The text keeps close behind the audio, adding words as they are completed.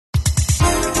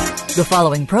The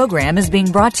following program is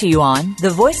being brought to you on the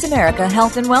Voice America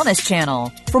Health and Wellness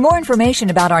Channel. For more information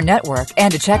about our network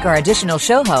and to check our additional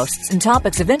show hosts and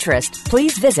topics of interest,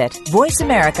 please visit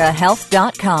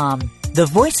voiceamericahealth.com. The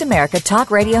Voice America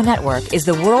Talk Radio Network is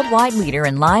the worldwide leader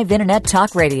in live Internet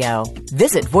talk radio.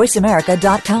 Visit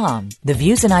voiceamerica.com. The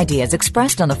views and ideas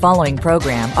expressed on the following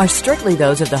program are strictly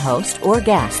those of the host or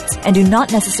guests and do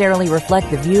not necessarily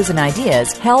reflect the views and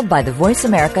ideas held by the Voice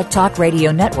America Talk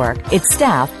Radio Network, its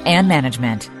staff, and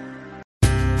management.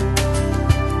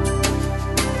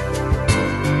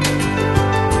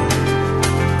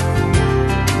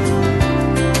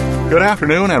 Good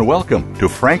afternoon and welcome to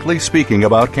Frankly Speaking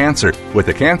About Cancer with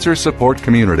the Cancer Support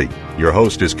Community. Your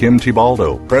host is Kim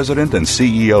Tibaldo, President and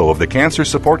CEO of the Cancer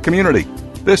Support Community.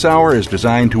 This hour is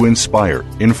designed to inspire,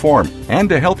 inform, and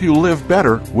to help you live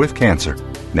better with cancer.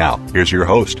 Now, here's your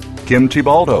host, Kim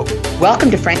Tibaldo. Welcome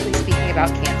to Frankly Speaking About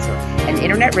Cancer, an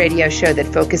internet radio show that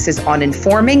focuses on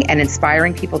informing and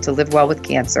inspiring people to live well with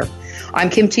cancer. I'm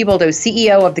Kim Tibaldo,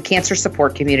 CEO of the Cancer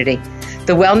Support Community.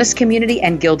 The Wellness Community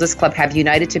and Gilda's Club have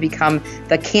united to become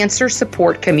the Cancer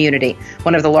Support Community,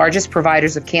 one of the largest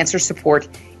providers of cancer support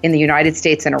in the United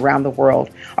States and around the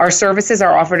world. Our services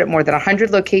are offered at more than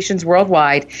 100 locations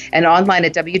worldwide and online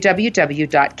at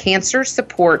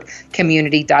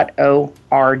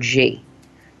www.cancersupportcommunity.org.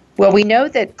 Well, we know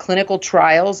that clinical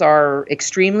trials are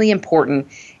extremely important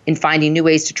in finding new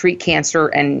ways to treat cancer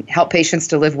and help patients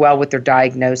to live well with their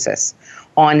diagnosis.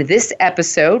 On this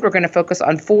episode, we're going to focus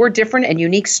on 4 different and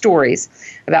unique stories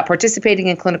about participating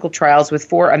in clinical trials with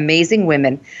 4 amazing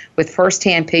women with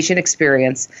firsthand patient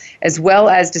experience, as well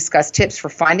as discuss tips for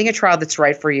finding a trial that's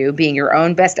right for you, being your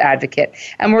own best advocate.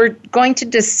 And we're going to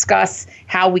discuss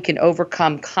how we can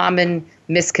overcome common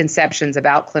misconceptions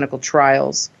about clinical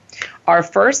trials. Our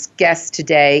first guest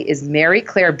today is Mary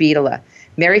Claire Beadala.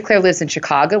 Mary Claire lives in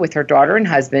Chicago with her daughter and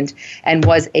husband and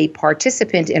was a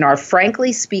participant in our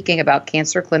Frankly Speaking About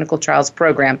Cancer clinical trials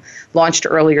program launched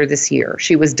earlier this year.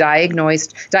 She was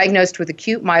diagnosed with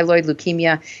acute myeloid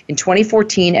leukemia in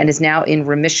 2014 and is now in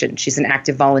remission. She's an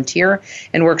active volunteer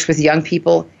and works with young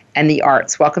people and the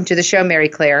arts. Welcome to the show, Mary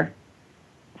Claire.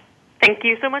 Thank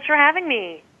you so much for having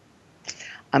me.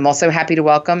 I'm also happy to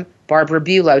welcome Barbara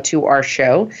Bulow to our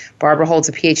show. Barbara holds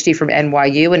a PhD from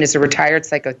NYU and is a retired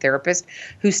psychotherapist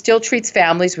who still treats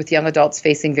families with young adults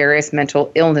facing various mental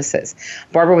illnesses.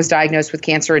 Barbara was diagnosed with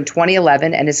cancer in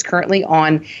 2011 and is currently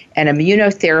on an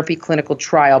immunotherapy clinical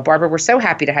trial. Barbara, we're so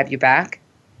happy to have you back.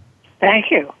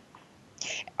 Thank you.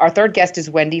 Our third guest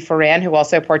is Wendy Ferran, who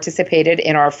also participated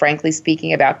in our Frankly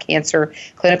Speaking About Cancer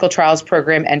clinical trials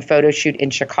program and photo shoot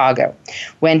in Chicago.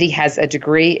 Wendy has a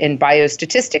degree in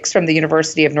biostatistics from the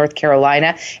University of North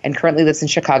Carolina and currently lives in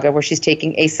Chicago, where she's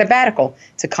taking a sabbatical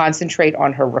to concentrate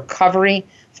on her recovery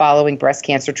following breast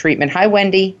cancer treatment. Hi,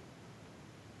 Wendy.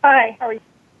 Hi, how are you?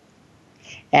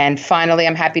 And finally,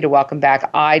 I'm happy to welcome back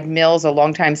Ide Mills, a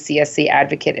longtime CSC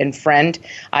advocate and friend.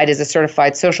 Ide is a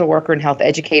certified social worker and health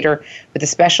educator with a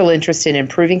special interest in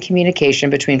improving communication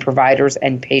between providers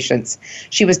and patients.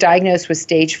 She was diagnosed with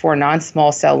stage 4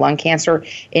 non-small cell lung cancer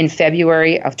in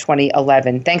February of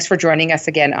 2011. Thanks for joining us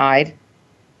again, Ide.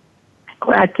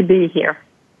 Glad to be here.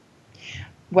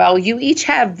 Well, you each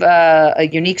have a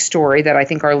unique story that I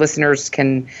think our listeners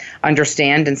can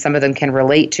understand and some of them can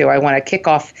relate to. I want to kick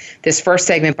off this first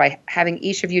segment by having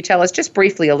each of you tell us just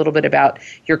briefly a little bit about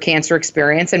your cancer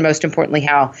experience and most importantly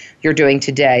how you're doing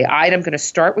today. Ide, I'm going to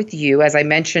start with you. As I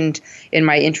mentioned in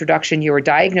my introduction, you were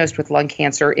diagnosed with lung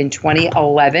cancer in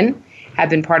 2011, have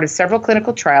been part of several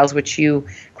clinical trials which you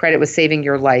credit with saving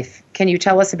your life. Can you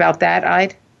tell us about that,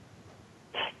 Ide?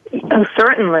 Oh,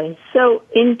 certainly. So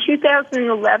in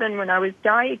 2011, when I was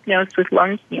diagnosed with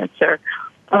lung cancer,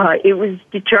 it was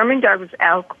determined I was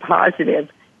ALK positive.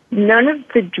 None of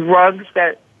the drugs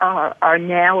that are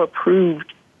now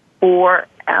approved for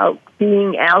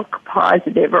being ALK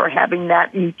positive or having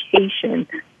that mutation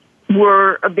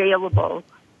were available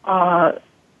at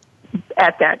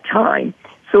that time.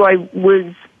 So I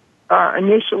was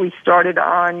initially started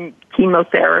on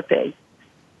chemotherapy,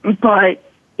 but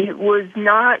it was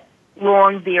not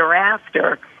long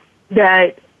thereafter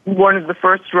that one of the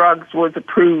first drugs was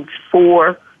approved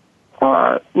for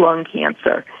lung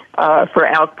cancer, for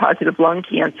ALK-positive lung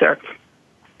cancer.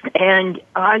 And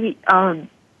I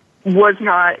was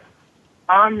not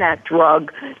on that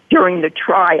drug during the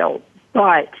trial,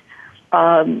 but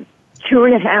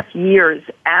 2.5 years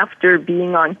after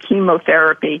being on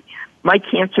chemotherapy, my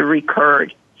cancer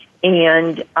recurred,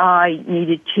 and I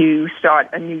needed to start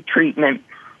a new treatment,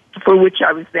 for which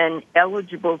I was then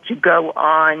eligible to go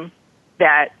on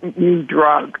that new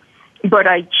drug. But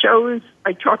I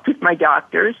talked with my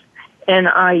doctors, and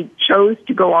I chose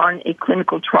to go on a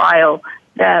clinical trial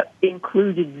that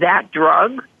included that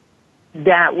drug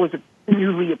that was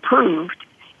newly approved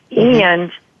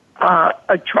and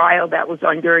a trial that was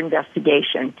under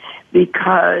investigation,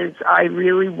 because I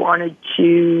really wanted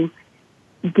to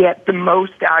get the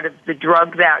most out of the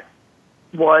drug that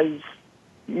was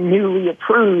newly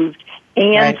approved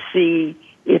and see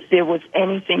if there was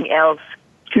anything else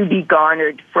to be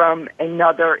garnered from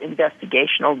another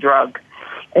investigational drug.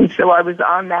 And so I was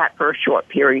on that for a short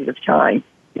period of time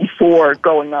before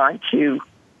going on to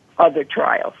other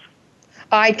trials.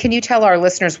 Can you tell our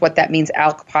listeners what that means,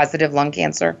 ALK-positive lung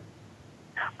cancer?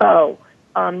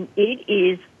 It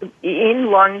is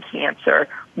in lung cancer.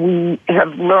 We have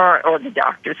learned, or the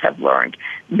doctors have learned,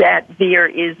 that there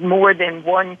is more than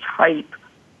one type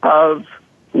of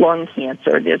lung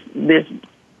cancer. There's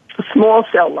small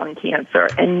cell lung cancer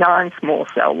and non-small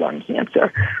cell lung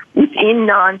cancer. Within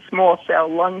non-small cell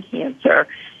lung cancer,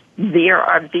 there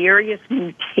are various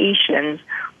mutations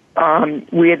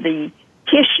where the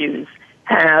tissues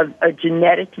have a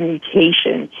genetic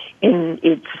mutation in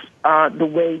its the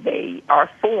way they are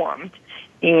formed,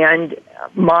 and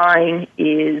mine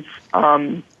is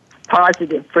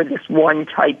positive for this one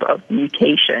type of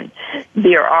mutation.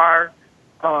 There are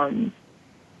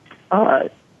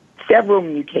several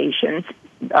mutations,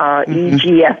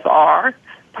 EGFR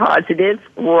positive,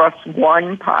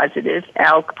 ROS1 positive,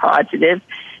 ALK positive,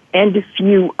 and a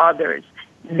few others.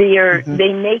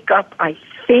 They make up, I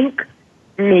think,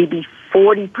 maybe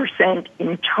 40%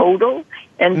 in total,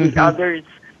 and the others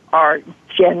are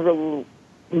general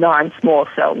non-small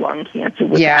cell lung cancer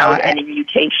without any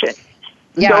mutation.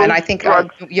 Yeah, and I think,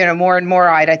 more and more,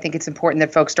 I think it's important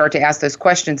that folks start to ask those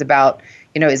questions about,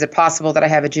 is it possible that I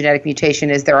have a genetic mutation?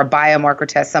 Is there a biomarker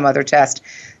test, some other test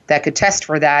that could test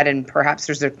for that? And perhaps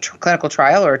there's a clinical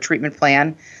trial or a treatment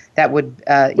plan that would,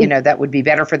 that would be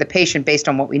better for the patient based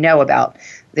on what we know about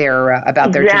their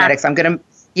genetics.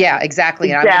 Yeah,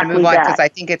 exactly. And I'm going to move on because I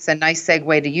think it's a nice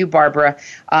segue to you, Barbara.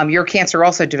 Your cancer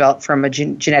also developed from a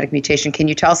genetic mutation. Can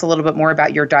you tell us a little bit more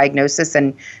about your diagnosis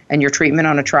and your treatment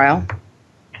on a trial?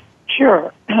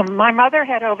 Sure. My mother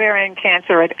had ovarian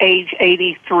cancer at age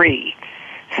 83.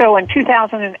 So in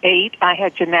 2008, I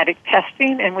had genetic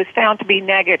testing and was found to be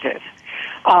negative.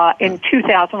 In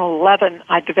 2011,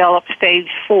 I developed stage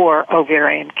 4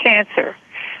 ovarian cancer.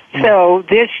 So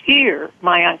this year,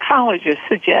 my oncologist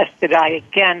suggested I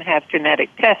again have genetic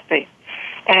testing.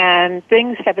 And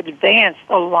things have advanced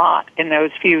a lot in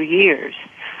those few years.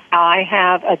 I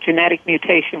have a genetic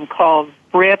mutation called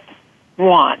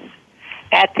BRIP1.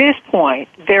 At this point,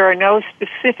 there are no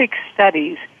specific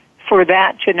studies for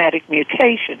that genetic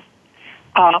mutation.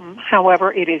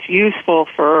 However, it is useful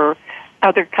for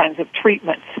other kinds of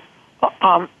treatments.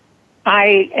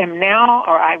 I am now,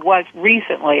 or I was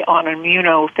recently, on an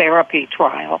immunotherapy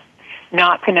trial,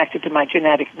 not connected to my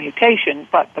genetic mutation,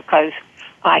 but because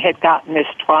I had gotten this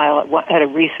trial at a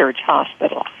research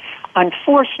hospital.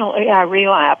 Unfortunately, I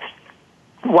relapsed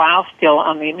while still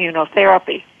on the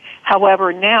immunotherapy.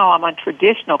 However, now I'm on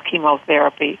traditional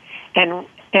chemotherapy and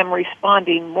am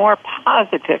responding more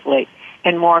positively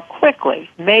and more quickly,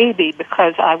 maybe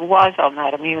because I was on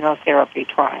that immunotherapy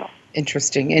trial.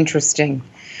 Interesting.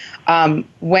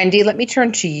 Wendy, let me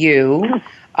turn to you.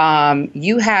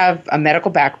 You have a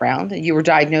medical background. You were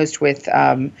diagnosed with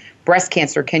breast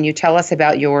cancer. Can you tell us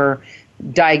about your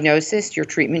diagnosis, your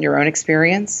treatment, your own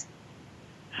experience?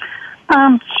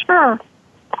 Sure.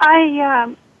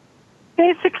 I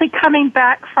basically coming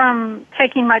back from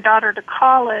taking my daughter to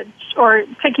college, or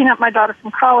picking up my daughter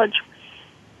from college,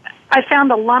 I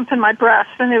found a lump in my breast,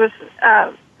 and it was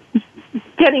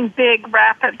getting big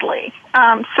rapidly.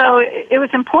 So it was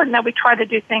important that we try to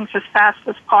do things as fast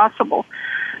as possible.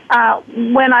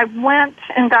 When I went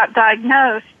and got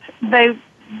diagnosed, they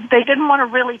didn't want to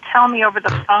really tell me over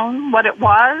the phone what it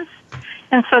was.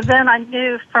 And so then I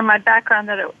knew from my background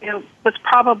that it was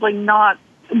probably not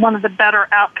one of the better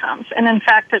outcomes. And in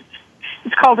fact,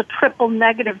 it's called a triple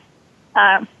negative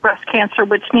breast cancer,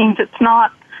 which means it's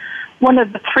not one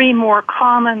of the 3 more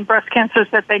common breast cancers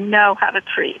that they know how to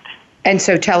treat. And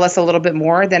so tell us a little bit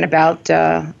more then about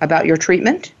your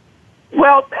treatment.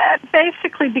 Well,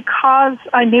 basically because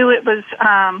I knew it was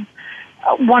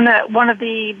one of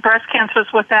the breast cancers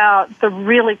without the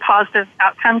really positive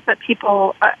outcomes that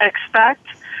people expect,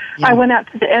 I went out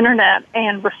to the internet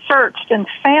and researched and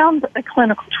found a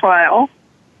clinical trial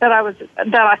that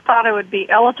I thought I would be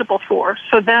eligible for.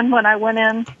 So then when I went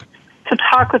in to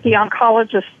talk with the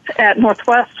oncologist at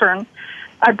Northwestern,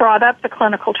 I brought up the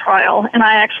clinical trial, and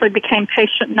I actually became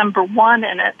patient number 1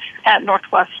 in it at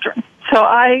Northwestern. So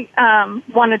I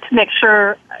wanted to make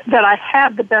sure that I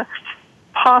had the best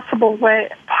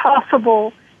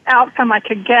possible outcome I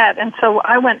could get. And so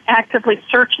I went actively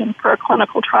searching for a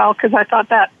clinical trial because I thought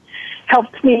that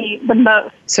helped me the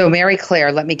most. So Mary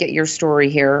Claire, let me get your story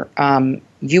here.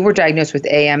 You were diagnosed with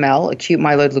AML, acute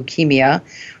myeloid leukemia,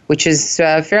 which is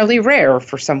fairly rare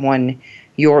for someone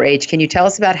your age. Can you tell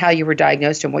us about how you were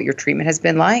diagnosed and what your treatment has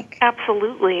been like?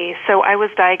 Absolutely. So I was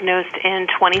diagnosed in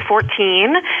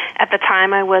 2014. At the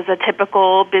time, I was a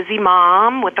typical busy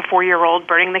mom with a 4-year-old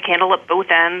burning the candle at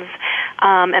both ends,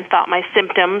 and thought my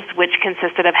symptoms, which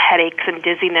consisted of headaches and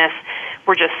dizziness,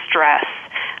 were just stress.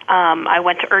 I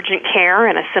went to urgent care,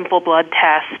 and a simple blood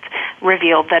test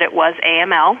revealed that it was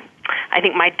AML. I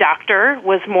think my doctor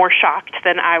was more shocked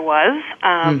than I was.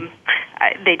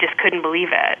 They just couldn't believe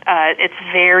it. It's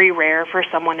very rare for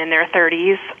someone in their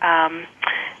 30s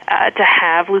to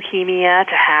have leukemia,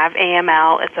 to have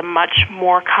AML. It's a much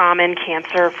more common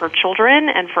cancer for children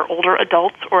and for older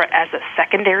adults, or as a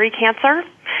secondary cancer.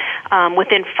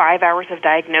 Within 5 hours of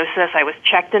diagnosis, I was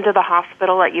checked into the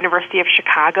hospital at University of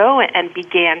Chicago and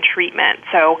began treatment.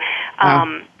 So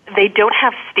they don't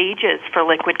have stages for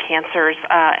liquid cancers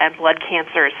and blood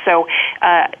cancers, so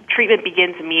treatment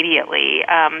begins immediately.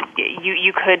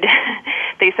 You could,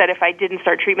 they said if I didn't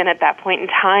start treatment at that point in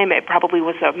time, it probably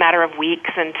was a matter of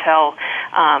weeks until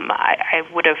I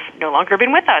would have no longer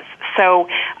been with us. So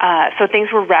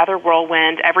things were rather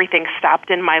whirlwind. Everything stopped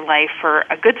in my life for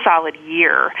a good solid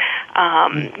year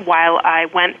while I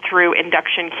went through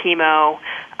induction chemo,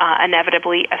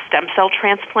 inevitably a stem cell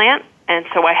transplant. And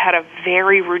so I had a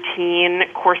very routine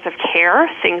course of care.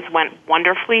 Things went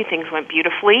wonderfully. Things went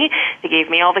beautifully. They gave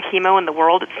me all the chemo in the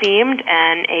world, it seemed,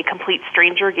 and a complete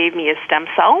stranger gave me his stem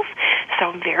cells. So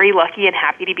I'm very lucky and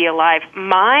happy to be alive.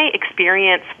 My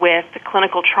experience with the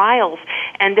clinical trials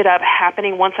ended up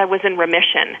happening once I was in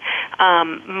remission.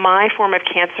 My form of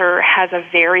cancer has a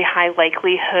very high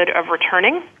likelihood of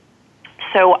returning.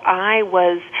 So I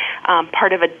was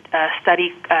part of a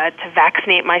study to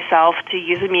vaccinate myself to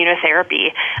use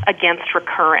immunotherapy against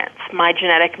recurrence. My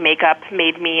genetic makeup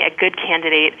made me a good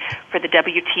candidate for the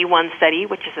WT1 study,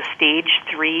 which is a stage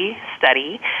 3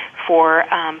 study for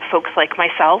folks like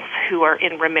myself who are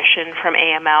in remission from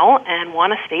AML and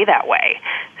want to stay that way.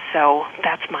 So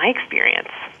that's my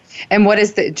experience. And what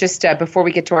is the, just before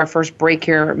we get to our first break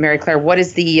here, Mary Claire, what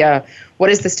does the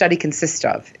study consist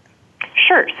of?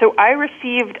 Sure. So I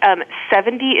received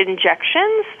 70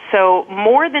 injections, so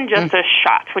more than just a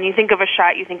shot. When you think of a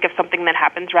shot, you think of something that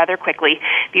happens rather quickly.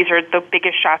 These are the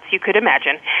biggest shots you could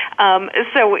imagine.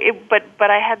 But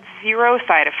I had zero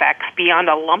side effects beyond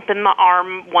a lump in the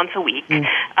arm once a week.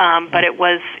 But it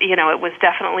was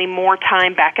definitely more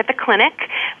time back at the clinic.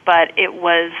 But it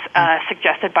was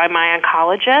suggested by my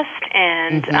oncologist,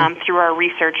 and through our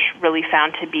research, really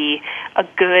found to be a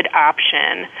good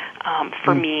option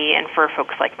for me and for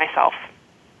folks like myself.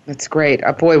 That's great.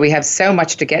 Boy, we have so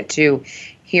much to get to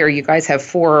here. You guys have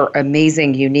 4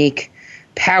 amazing, unique,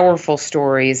 powerful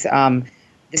stories.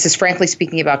 This is Frankly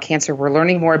Speaking About Cancer. We're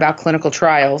learning more about clinical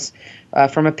trials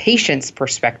from a patient's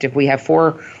perspective. We have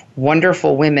 4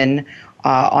 wonderful women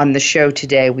on the show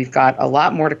today. We've got a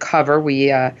lot more to cover.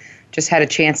 We just had a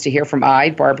chance to hear from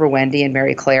Barbara, Wendy, and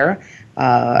Mary Claire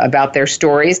about their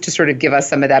stories to sort of give us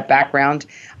some of that background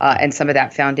and some of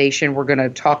that foundation. We're going to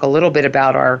talk a little bit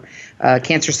about our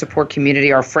cancer support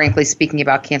community, our Frankly Speaking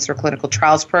About Cancer clinical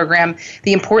trials program,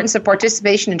 the importance of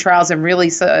participation in trials, and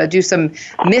really do some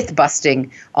myth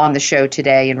busting on the show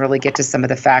today and really get to some of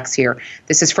the facts here.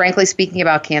 This is Frankly Speaking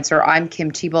About Cancer. I'm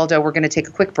Kim Thiboldeaux. We're going to take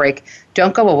a quick break.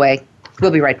 Don't go away.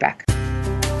 We'll be right back.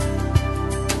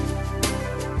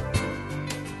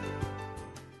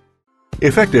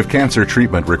 Effective cancer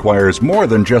treatment requires more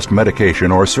than just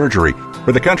medication or surgery.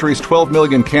 For the country's 12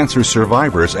 million cancer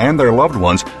survivors and their loved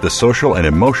ones, the social and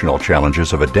emotional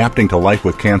challenges of adapting to life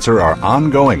with cancer are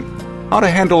ongoing. How to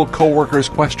handle coworkers'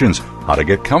 questions, how to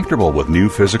get comfortable with new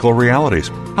physical realities,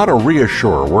 how to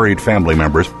reassure worried family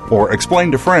members, or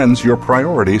explain to friends your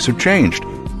priorities have changed.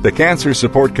 The cancer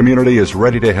support community is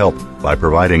ready to help by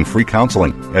providing free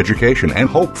counseling, education, and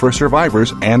hope for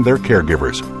survivors and their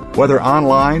caregivers. Whether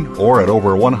online or at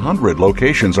over 100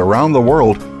 locations around the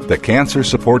world, the cancer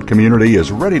support community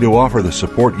is ready to offer the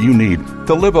support you need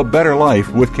to live a better life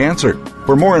with cancer.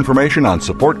 For more information on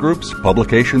support groups,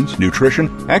 publications,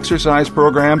 nutrition, exercise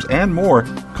programs, and more,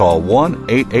 call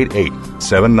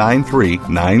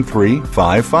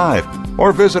 1-888-793-9355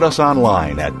 or visit us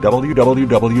online at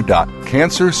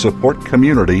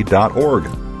www.cancersupportcommunity.org.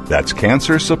 That's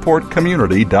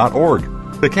cancersupportcommunity.org.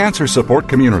 The Cancer Support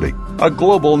Community, a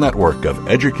global network of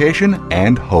education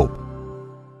and hope.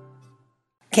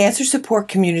 Cancer Support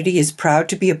Community is proud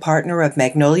to be a partner of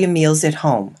Magnolia Meals at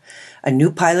Home, a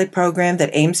new pilot program that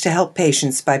aims to help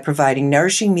patients by providing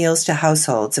nourishing meals to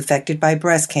households affected by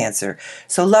breast cancer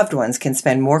so loved ones can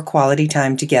spend more quality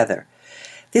time together.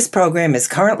 This program is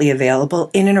currently available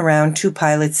in and around 2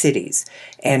 pilot cities,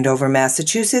 Andover,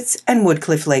 Massachusetts, and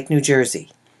Woodcliff Lake, New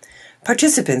Jersey.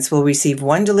 Participants will receive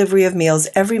 1 delivery of meals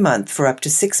every month for up to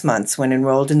 6 months when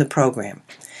enrolled in the program.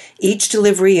 Each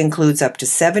delivery includes up to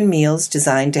 7 meals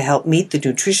designed to help meet the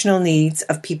nutritional needs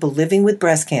of people living with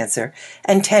breast cancer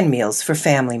and 10 meals for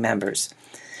family members.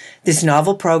 This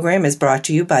novel program is brought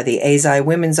to you by the AZI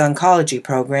Women's Oncology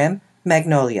Program,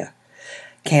 Magnolia,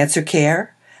 Cancer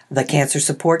Care, the Cancer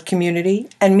Support Community,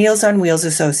 and Meals on Wheels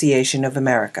Association of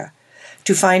America.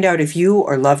 To find out if you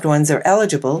or loved ones are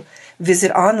eligible,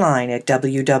 visit online at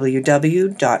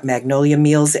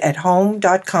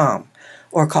www.magnoliamealsathome.com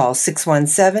or call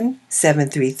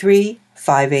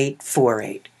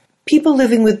 617-733-5848. People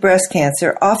living with breast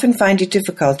cancer often find it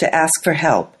difficult to ask for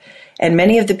help, and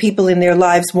many of the people in their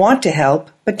lives want to help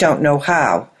but don't know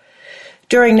how.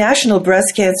 During National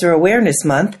Breast Cancer Awareness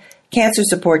Month, Cancer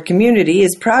Support Community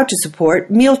is proud to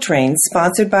support Meal Train,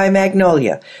 sponsored by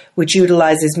Magnolia, which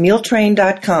utilizes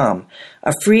mealtrain.com,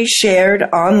 a free shared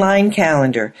online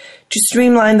calendar to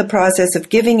streamline the process of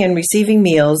giving and receiving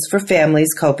meals for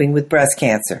families coping with breast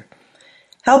cancer.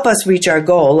 Help us reach our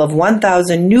goal of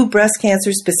 1,000 new breast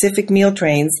cancer-specific meal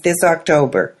trains this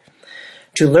October.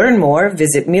 To learn more,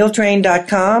 visit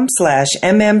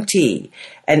mealtrain.com/MMT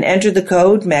and enter the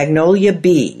code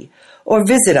MagnoliaB, or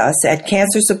visit us at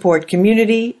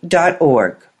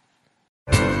cancersupportcommunity.org.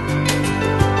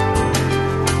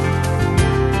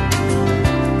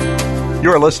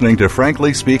 You're listening to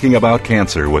Frankly Speaking About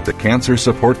Cancer with the Cancer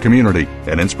Support Community,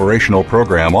 an inspirational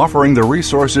program offering the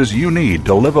resources you need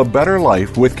to live a better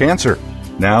life with cancer.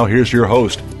 Now here's your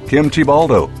host, Kim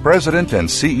Thiboldeaux, President and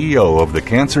CEO of the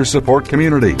Cancer Support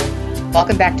Community.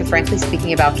 Welcome back to Frankly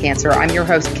Speaking About Cancer. I'm your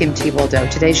host, Kim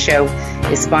Thiboldeaux. Today's show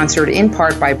is sponsored in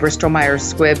part by Bristol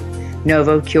Myers Squibb,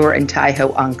 NovoCure, and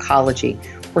Taiho Oncology.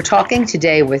 We're talking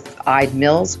today with Ide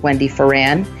Mills, Wendy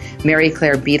Foran, Mary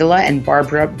Claire Beadala, and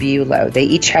Barbara Bulow. They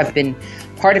each have been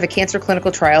part of a cancer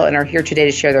clinical trial and are here today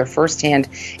to share their firsthand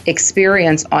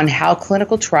experience on how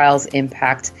clinical trials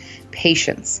impact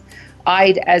patients.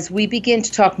 Ide, as we begin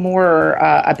to talk more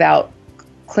about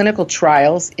clinical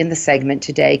trials in the segment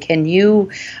today, can you,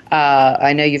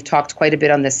 I know you've talked quite a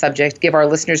bit on this subject, give our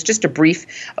listeners just a brief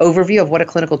overview of what a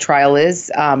clinical trial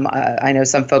is? I know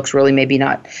some folks really maybe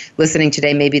not listening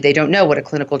today, maybe they don't know what a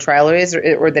clinical trial is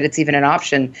or that it's even an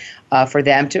option for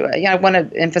them to. I want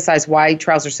to emphasize why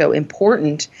trials are so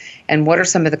important and what are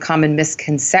some of the common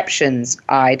misconceptions,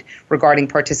 Ide, regarding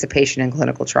participation in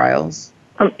clinical trials?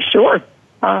 Sure.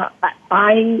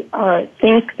 I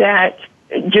think that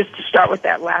just to start with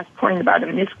that last point about a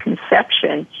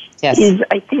misconception, yes, is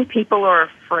I think people are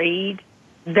afraid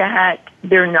that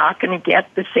they're not going to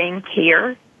get the same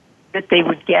care that they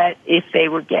would get if they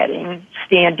were getting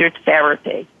standard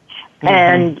therapy. Mm-hmm.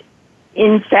 And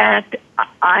in fact,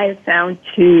 I have found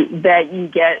that you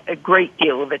get a great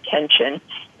deal of attention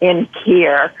and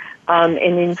care, and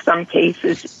in some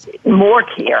cases more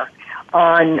care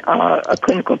on a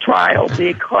clinical trial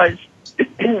because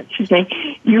excuse me,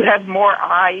 you have more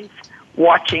eyes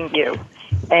watching you.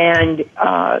 And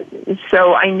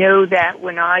so I know that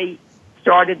when I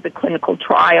started the clinical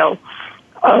trial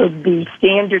of the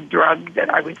standard drug that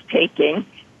I was taking,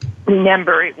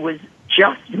 remember it was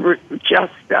just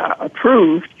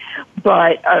approved,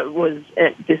 but it was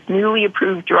this newly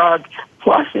approved drug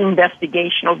plus an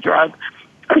investigational drug.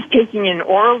 I was taking an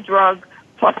oral drug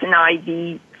plus an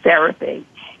IV therapy.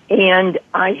 And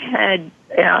I had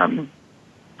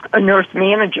a nurse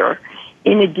manager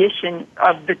in addition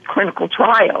of the clinical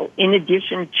trial, in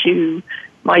addition to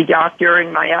my doctor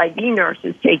and my IV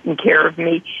nurses taking care of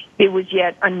me. There was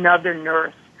yet another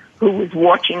nurse who was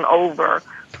watching over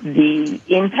the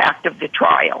impact of the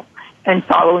trial and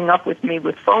following up with me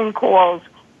with phone calls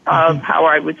of how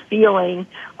I was feeling,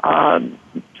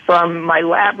 from my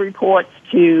lab reports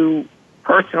to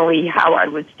personally how I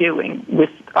was doing with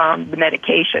the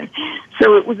medication.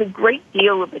 So it was a great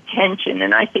deal of attention,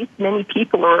 and I think many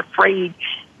people are afraid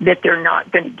that they're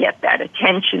not going to get that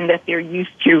attention that they're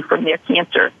used to from their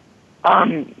cancer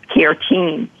care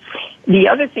team. The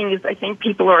other thing is I think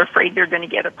people are afraid they're going to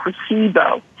get a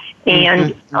placebo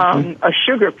and a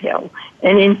sugar pill.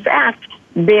 And in fact,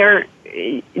 the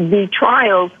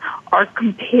trials are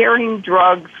comparing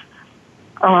drugs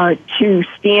to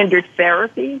standard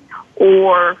therapy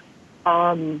or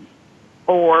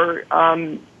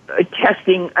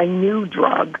testing a new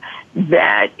drug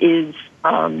that is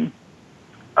an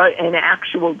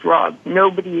actual drug.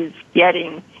 Nobody is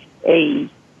getting a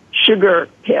sugar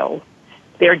pill.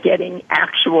 They're getting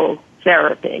actual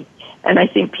therapy. And I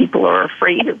think people are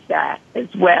afraid of that as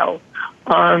well.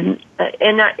 And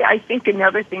I think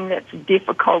another thing that's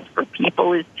difficult for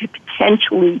people is to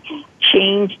potentially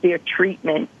change their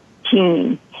treatment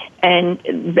team. And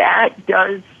that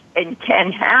does and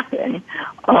can happen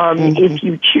if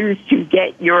you choose to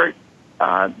get your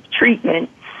treatment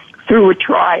through a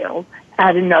trial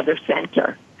at another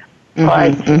center,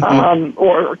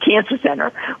 or cancer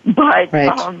center. But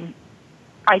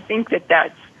I think that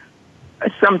that's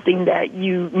something that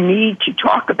you need to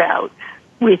talk about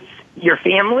with your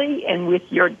family and with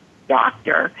your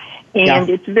doctor. And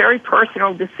it's a very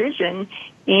personal decision,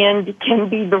 and it can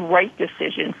be the right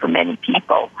decision for many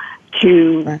people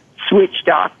to switch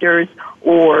doctors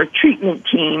or treatment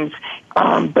teams,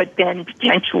 but then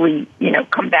potentially,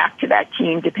 come back to that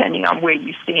team depending on where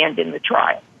you stand in the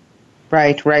trial.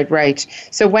 Right.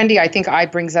 So, Wendy, I think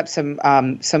brings up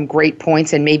some great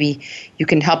points, and maybe you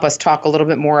can help us talk a little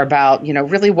bit more about,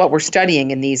 really what we're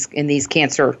studying in these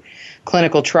cancer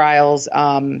clinical trials,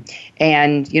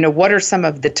 and what are some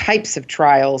of the types of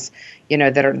trials,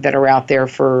 that are out there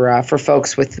for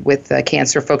folks with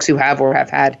cancer, folks who have or have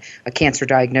had a cancer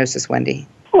diagnosis. Wendy.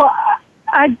 Well,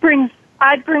 I'd brings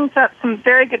up some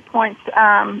very good points.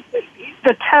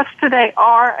 The tests today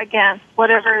are against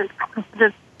whatever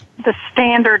the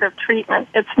standard of treatment.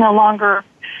 It's no longer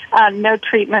no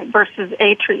treatment versus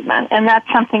a treatment, and that's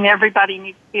something everybody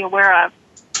needs to be aware of.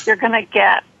 You're going to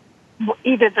get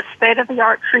either the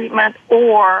state-of-the-art treatment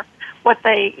or what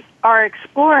they are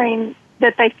exploring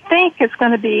that they think is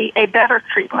going to be a better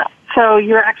treatment. So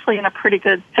you're actually in a pretty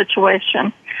good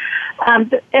situation.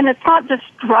 And it's not just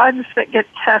drugs that get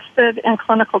tested in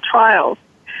clinical trials.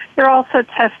 They're also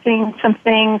testing some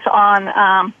things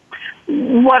on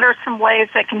what are some ways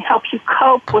that can help you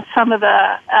cope with some of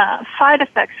the side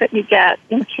effects that you get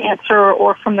in cancer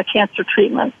or from the cancer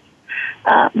treatments.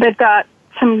 They've got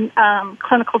some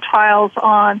clinical trials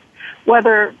on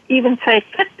whether even, say,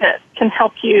 Fitbit can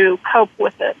help you cope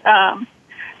with it.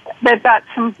 They've got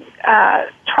some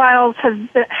trials have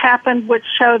happened which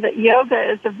show that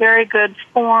yoga is a very good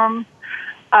form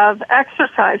of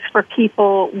exercise for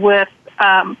people with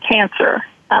cancer.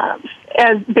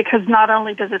 Because not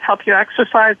only does it help you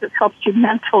exercise, it helps you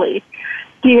mentally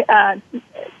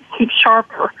keep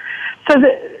sharper.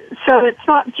 So it's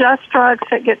not just drugs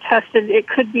that get tested. It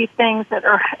could be things that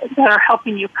are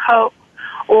helping you cope,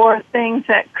 or things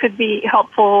that could be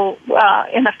helpful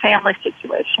in a family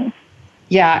situation.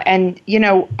 Yeah, and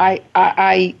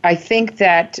I think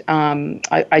that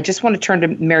I just want to turn to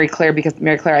Mary Claire, because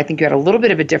Mary Claire, I think you had a little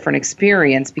bit of a different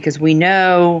experience, because we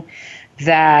know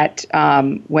that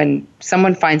when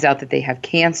someone finds out that they have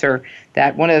cancer,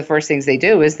 that one of the first things they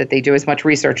do is that they do as much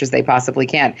research as they possibly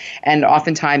can. And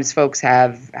oftentimes folks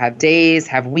have days,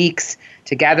 have weeks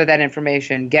to gather that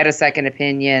information, get a second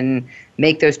opinion,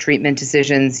 make those treatment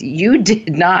decisions. You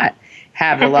did not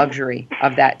have the luxury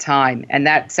of that time. And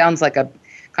that sounds like a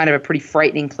kind of a pretty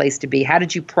frightening place to be. How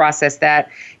did you process that?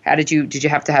 Did you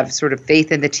have to have sort of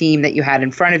faith in the team that you had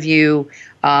in front of you?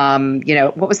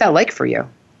 What was that like for you?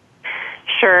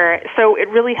 Sure. So it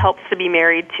really helps to be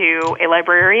married to a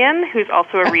librarian who's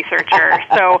also a researcher.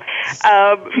 So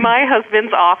my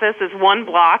husband's office is 1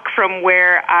 block from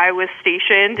where I was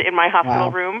stationed in my hospital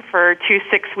room for 2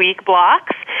 6-week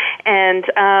blocks. And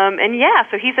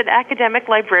so he's an academic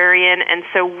librarian, and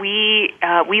so we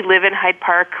live in Hyde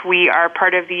Park. We are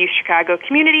part of the U Chicago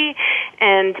community,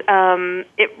 and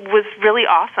it was really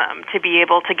awesome to be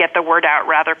able to get the word out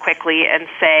rather quickly and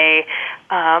say,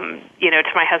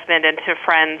 to my husband and to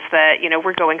friends that,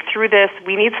 we're going through this,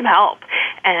 we need some help.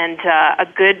 And a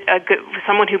good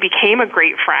someone who became a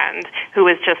great friend, who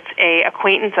was just a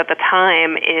acquaintance at the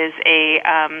time, is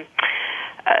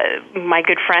my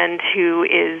good friend who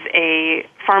is a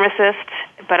pharmacist,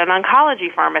 but an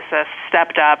oncology pharmacist,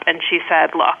 stepped up and she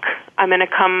said, look, I'm going to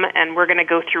come and we're going to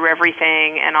go through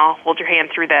everything and I'll hold your hand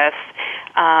through this.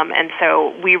 And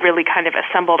so we really kind of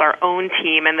assembled our own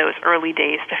team in those early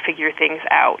days to figure things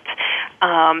out.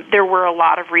 There were a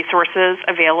lot of resources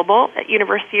available at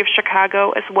University of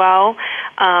Chicago as well,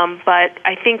 but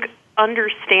I think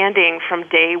understanding from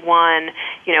day one,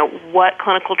 what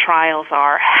clinical trials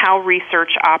are, how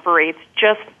research operates,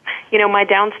 just my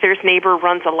downstairs neighbor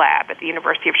runs a lab at the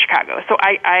University of Chicago. So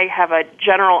I have a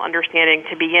general understanding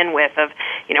to begin with of,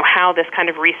 how this kind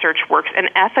of research works and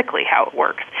ethically how it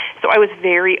works. So I was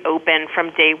very open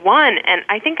from day one. And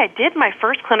I think I did my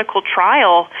first clinical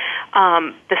trial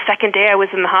the second day I was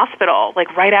in the hospital,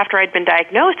 like right after I'd been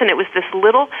diagnosed. And it was this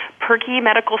little perky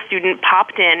medical student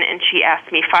popped in, and she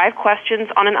asked me 5 questions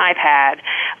on an iPad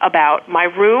about my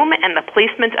room and the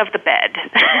placement of the bed.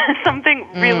 Something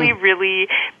really, really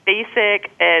basic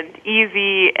and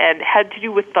easy and had to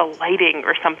do with the lighting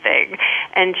or something.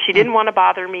 And she didn't want to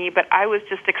bother me, but I was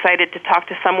just excited to talk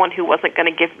to someone who wasn't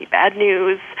going to give me bad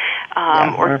news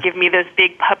or give me those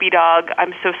big puppy dog,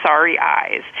 I'm so sorry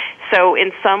eyes. So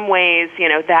in some ways,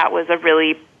 that was a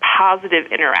really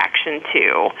positive interaction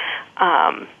too.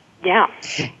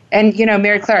 And,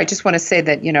 Mary Claire, I just want to say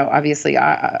that, obviously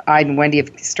I and Wendy have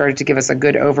started to give us a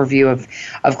good overview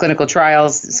of clinical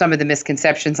trials. Some of the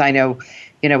misconceptions I know,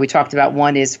 we talked about.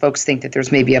 One is folks think that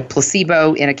there's maybe a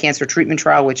placebo in a cancer treatment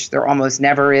trial, which there almost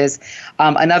never is.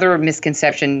 Another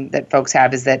misconception that folks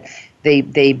have is that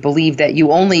they believe that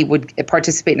you only would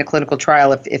participate in a clinical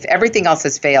trial if everything else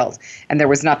has failed and there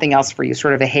was nothing else for you,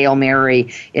 sort of a Hail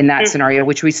Mary in that scenario,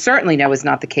 which we certainly know is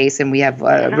not the case. And we have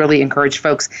really encouraged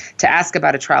folks to ask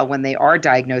about a trial when they are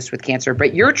diagnosed with cancer.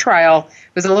 But your trial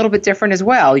was a little bit different as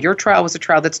well. Your trial was a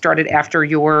trial that started after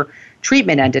your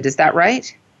treatment ended. Is that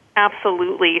right?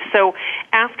 Absolutely. So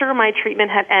after my treatment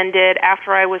had ended,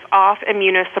 after I was off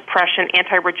immunosuppression,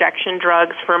 anti-rejection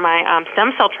drugs for my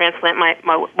stem cell transplant,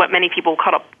 what many people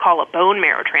call a bone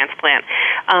marrow transplant,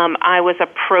 I was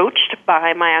approached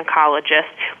by my oncologist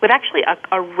with actually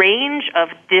a range of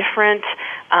different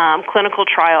clinical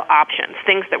trial options,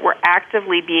 things that were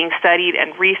actively being studied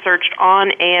and researched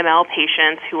on AML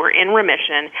patients who were in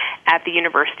remission at the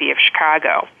University of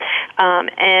Chicago.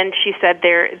 And she said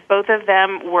both of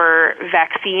them were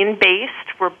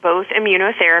vaccine-based, were both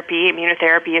immunotherapy.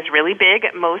 Immunotherapy is really big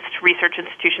at most research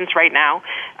institutions right now.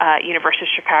 University of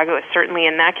Chicago is certainly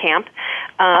in that camp.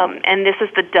 And this is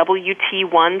the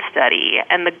WT1 study,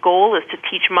 and the goal is to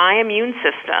teach my immune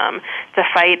system to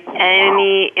fight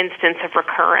any instance of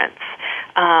recurrence.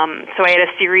 So I had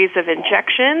a series of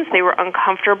injections. They were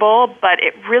uncomfortable, but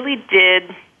it really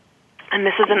did. And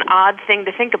this is an odd thing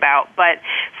to think about, but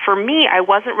for me, I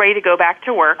wasn't ready to go back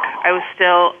to work. I was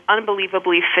still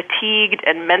unbelievably fatigued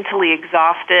and mentally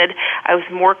exhausted. I was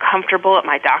more comfortable at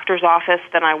my doctor's office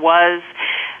than I was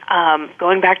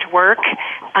going back to work.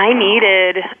 I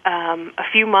needed a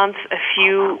few months, a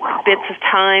few bits of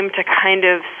time to kind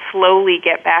of slowly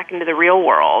get back into the real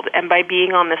world. And by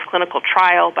being on this clinical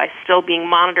trial, by still being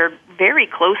monitored very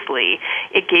closely,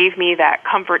 it gave me that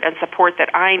comfort and support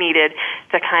that I needed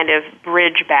to kind of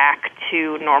bridge back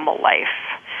to normal life.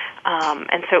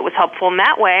 And so it was helpful in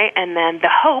that way. And then the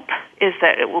hope is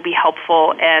that it will be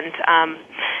helpful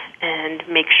and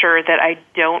make sure that I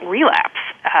don't relapse.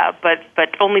 But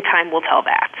only time will tell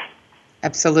that.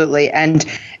 Absolutely. And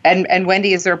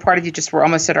Wendy, is there a part of you, just we're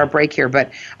almost at our break here,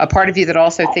 but a part of you that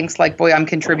also thinks like, boy, I'm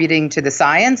contributing to the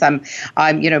science. I'm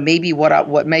maybe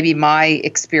what maybe my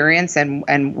experience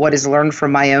and what is learned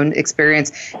from my own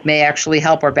experience may actually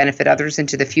help or benefit others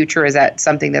into the future. Is that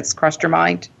something that's crossed your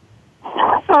mind?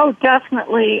 Oh,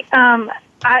 definitely.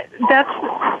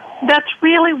 That's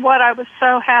really what I was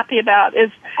so happy about, is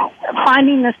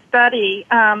finding this study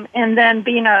and then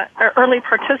being an early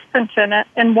participant in it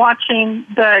and watching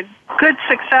the good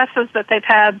successes that they've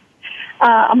had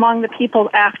among the people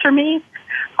after me.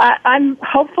 I'm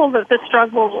hopeful that this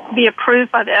drug will be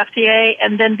approved by the FDA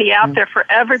and then be out there for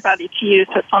everybody to use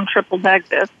that's on triple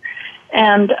negative.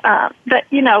 And that,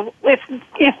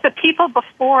 if the people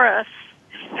before us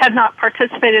had not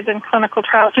participated in clinical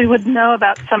trials, we would know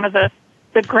about some of the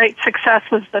great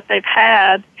successes that they've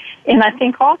had. And I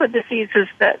think all the diseases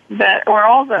or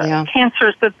all the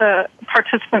cancers that the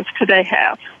participants today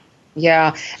have.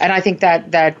 Yeah, and I think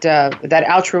that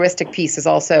altruistic piece is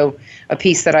also a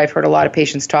piece that I've heard a lot of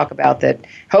patients talk about, that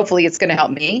hopefully it's going to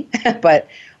help me, but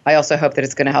I also hope that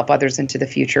it's going to help others into the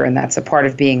future, and that's a part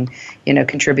of being,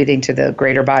 contributing to the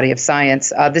greater body of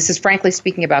science. This is Frankly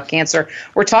Speaking About Cancer.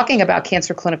 We're talking about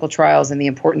cancer clinical trials and the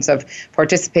importance of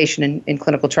participation in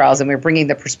clinical trials, and we're bringing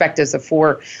the perspectives of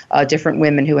 4 different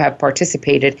women who have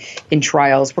participated in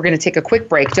trials. We're going to take a quick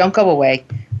break. Don't go away.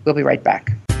 We'll be right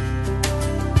back.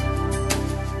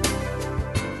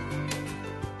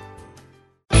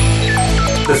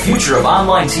 The future of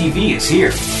online TV is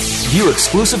here. View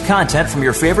exclusive content from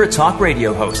your favorite talk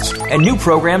radio hosts and new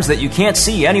programs that you can't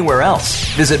see anywhere else.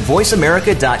 Visit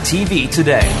voiceamerica.tv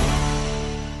today.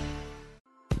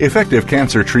 Effective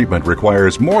cancer treatment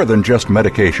requires more than just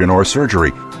medication or surgery.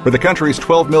 For the country's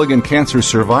 12 million cancer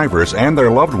survivors and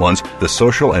their loved ones, the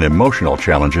social and emotional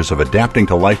challenges of adapting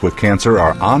to life with cancer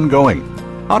are ongoing.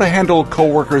 How to handle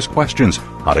coworkers' questions,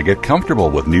 how to get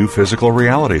comfortable with new physical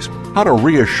realities, how to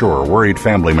reassure worried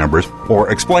family members,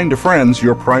 or explain to friends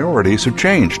your priorities have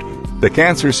changed. The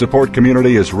Cancer Support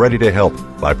Community is ready to help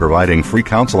by providing free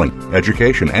counseling,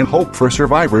 education, and hope for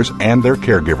survivors and their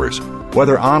caregivers.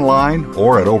 Whether online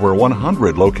or at over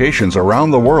 100 locations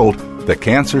around the world, the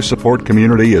Cancer Support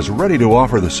Community is ready to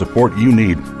offer the support you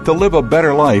need to live a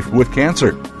better life with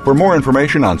cancer. For more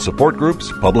information on support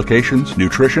groups, publications,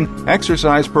 nutrition,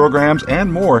 exercise programs,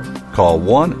 and more, call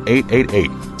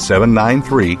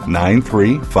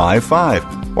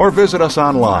 1-888-793-9355 or visit us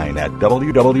online at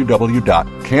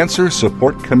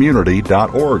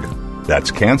www.cancersupportcommunity.org.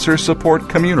 That's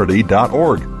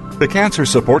cancersupportcommunity.org. The Cancer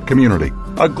Support Community,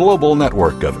 a global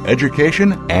network of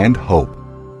education and hope.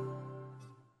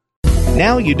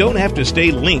 Now you don't have to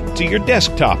stay linked to your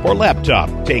desktop or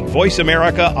laptop. Take Voice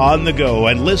America on the go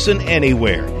and listen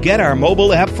anywhere. Get our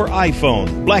mobile app for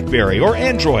iPhone, BlackBerry, or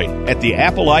Android at the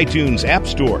Apple iTunes App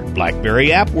Store,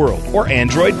 BlackBerry App World, or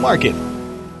Android Market.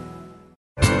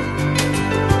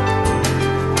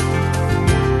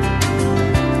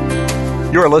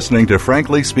 You're listening to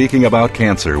Frankly Speaking About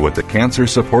Cancer with the Cancer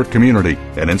Support Community,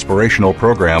 an inspirational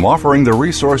program offering the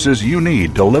resources you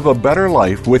need to live a better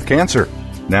life with cancer.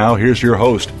 Now here's your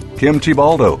host, Kim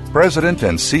Thiboldeaux, President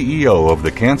and CEO of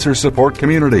the Cancer Support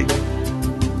Community.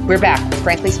 We're back with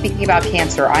Frankly Speaking About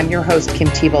Cancer. I'm your host, Kim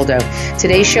Thiboldeaux.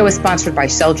 Today's show is sponsored by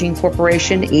Celgene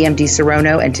Corporation, EMD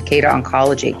Serono, and Takeda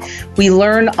Oncology. We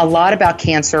learn a lot about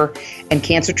cancer and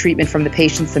cancer treatment from the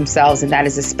patients themselves, and that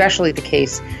is especially the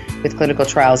case with clinical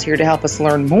trials. Here to help us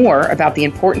learn more about the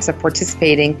importance of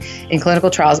participating in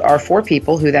clinical trials are four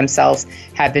people who themselves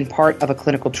have been part of a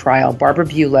clinical trial: Barbara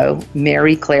Bulow,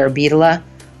 Mary Claire Beadla,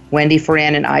 Wendy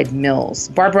Foran, and Ide Mills.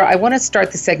 Barbara, I want to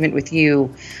start the segment with you.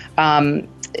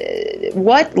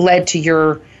 What led to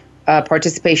your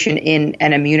participation in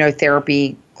an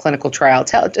immunotherapy clinical trial?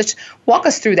 Just walk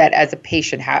us through that as a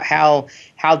patient. How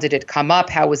did it come up?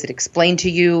 How was it explained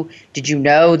to you? Did you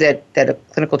know that a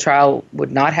clinical trial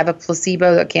would not have a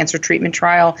placebo, a cancer treatment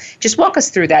trial? Just walk us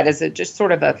through that as just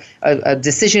sort of a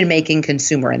decision-making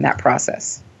consumer in that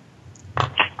process.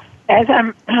 As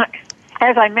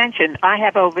I mentioned, I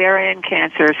have ovarian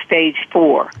cancer stage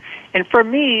 4. And for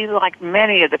me, like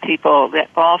many of the people that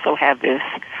also have this,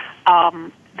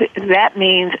 that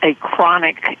means a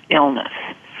chronic illness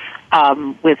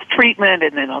with treatment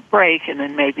and then a break and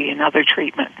then maybe another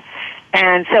treatment.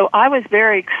 And so I was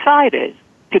very excited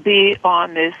to be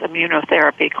on this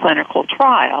immunotherapy clinical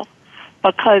trial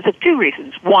because of two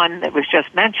reasons. One, that was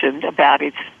just mentioned about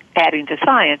its adding to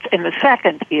science, and the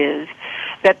second is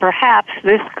that perhaps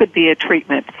this could be a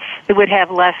treatment that would have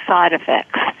less side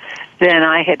effects than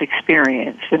I had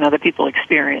experienced and other people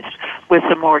experienced with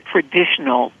the more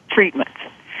traditional treatments.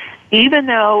 Even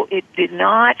though it did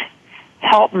not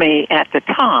help me at the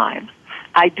time,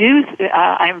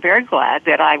 I'm very glad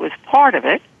that I was part of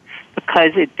it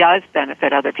because it does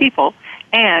benefit other people,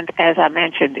 and as I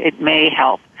mentioned, it may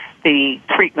help the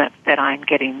treatment that I'm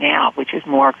getting now, which is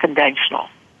more conventional.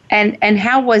 And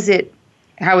how was it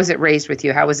raised with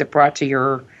you? How was it brought to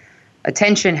your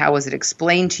attention? How was it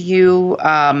explained to you?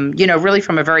 Really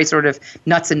from a very sort of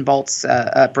nuts and bolts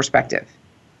perspective.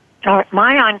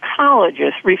 My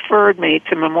oncologist referred me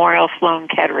to Memorial Sloan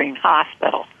Kettering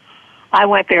Hospital. I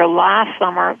went there last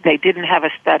summer. They didn't have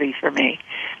a study for me.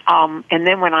 And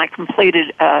then when I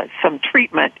completed some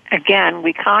treatment, again,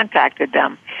 we contacted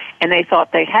them, and they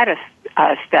thought they had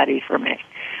a study for me.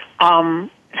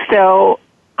 So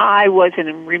I was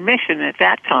in remission at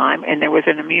that time, and there was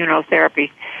an immunotherapy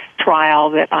trial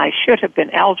that I should have been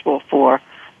eligible for,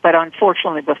 but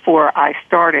unfortunately before I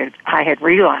started, I had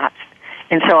relapsed,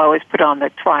 and so I was put on the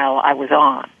trial I was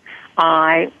on.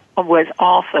 I was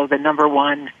also the number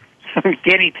one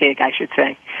guinea pig, I should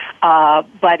say,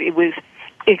 but it was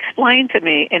explained to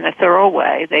me in a thorough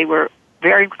way. They were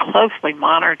very closely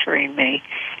monitoring me,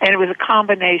 and it was a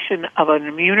combination of an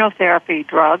immunotherapy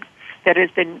drug that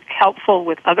has been helpful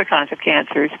with other kinds of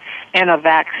cancers and a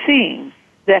vaccine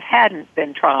that hadn't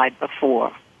been tried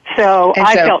before. So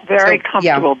I felt very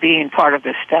comfortable being part of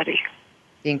this study.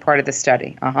 Being part of the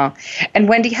study, And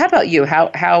Wendy, how about you?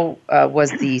 How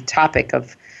was the topic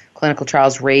of clinical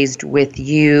trials raised with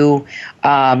you,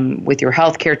 with your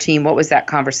healthcare team? What was that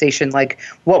conversation like?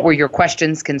 What were your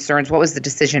questions, concerns? What was the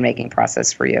decision-making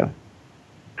process for you?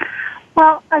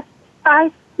 Well,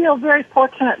 I feel very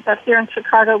fortunate that here in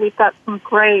Chicago we've got some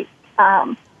great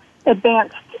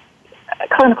advanced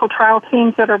clinical trial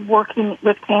teams that are working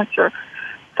with cancer.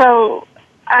 So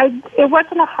it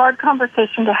wasn't a hard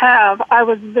conversation to have. I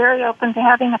was very open to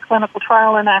having a clinical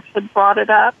trial and actually brought it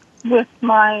up with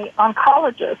my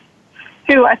oncologist,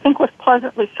 who I think was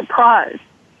pleasantly surprised.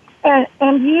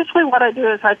 And usually what I do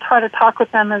is I try to talk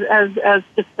with them as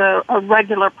just a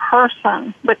regular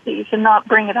person with these and not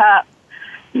bring up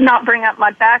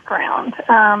my background.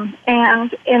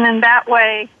 And in that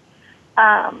way,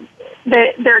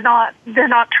 they're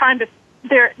not trying to.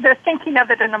 They're thinking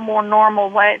of it in a more normal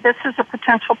way. This is a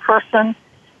potential person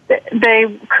that they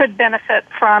could benefit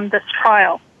from this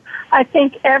trial. I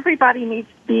think everybody needs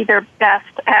to be their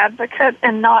best advocate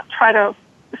and not try to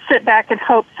sit back and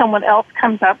hope someone else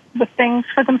comes up with things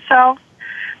for themselves.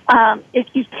 If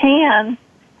you can,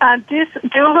 do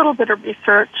a little bit of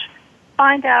research,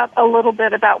 find out a little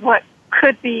bit about what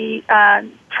could be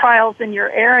trials in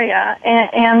your area,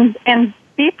 and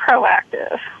be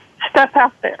proactive. Step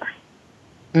out there.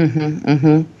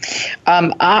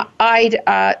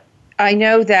 I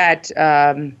know that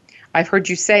I've heard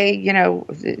you say,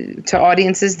 to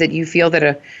audiences that you feel that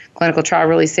a clinical trial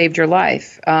really saved your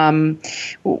life.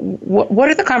 What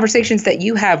are the conversations that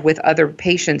you have with other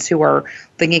patients who are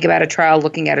thinking about a trial,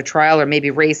 looking at a trial, or maybe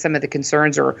raise some of the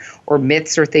concerns or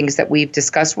myths or things that we've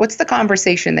discussed? What's the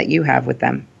conversation that you have with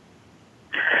them?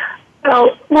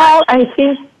 Well, I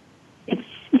think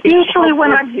usually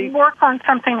when I work on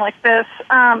something like this,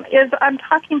 is I'm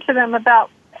talking to them about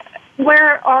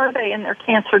where are they in their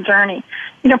cancer journey.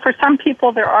 For some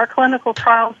people, there are clinical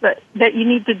trials that you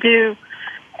need to do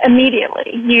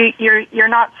immediately. You're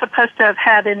not supposed to have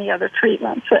had any other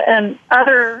treatments, and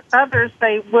others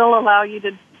they will allow you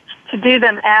to do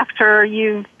them after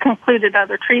you've concluded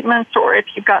other treatments, or if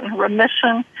you've gotten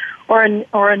remission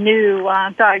or a new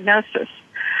diagnosis.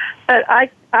 But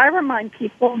I remind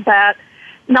people that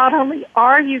not only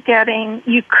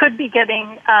you could be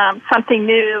getting something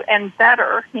new and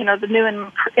better, the new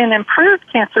and improved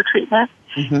cancer treatment.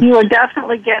 Mm-hmm. You are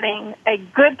definitely getting a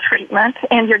good treatment,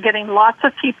 and you're getting lots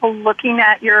of people looking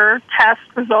at your test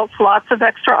results, lots of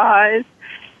extra eyes.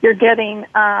 You're getting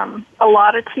a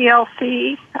lot of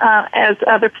TLC, as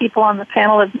other people on the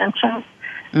panel have mentioned.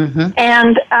 Mm-hmm.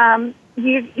 And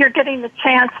you're getting the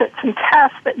chance at some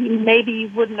tests that you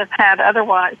wouldn't have had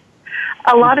otherwise.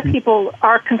 A lot of people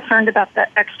are concerned about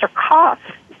that extra cost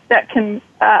that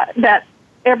that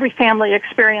every family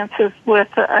experiences with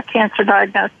a cancer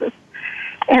diagnosis.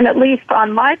 And at least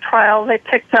on my trial, they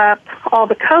picked up all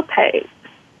the copays.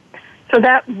 So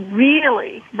that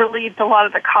really relieved a lot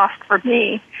of the cost for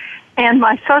me. And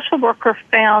my social worker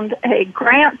found a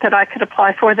grant that I could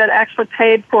apply for that actually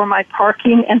paid for my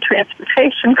parking and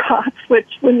transportation costs, which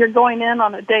when you're going in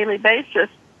on a daily basis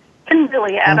can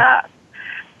really add up.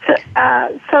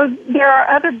 So there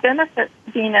are other benefits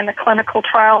to being in a clinical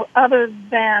trial other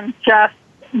than just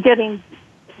getting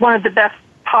one of the best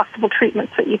possible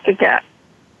treatments that you could get.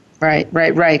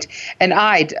 Right.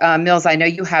 And Mills, I know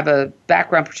you have a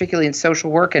background, particularly in social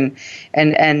work and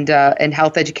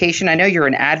health education. I know you're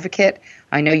an advocate.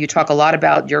 I know you talk a lot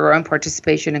about your own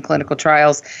participation in clinical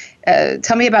trials.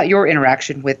 Tell me about your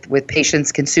interaction with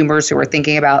patients, consumers who are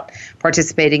thinking about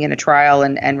participating in a trial,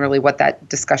 and really what that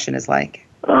discussion is like.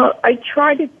 I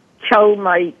try to tell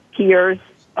my peers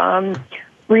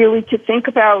really to think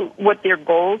about what their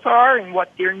goals are and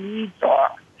what their needs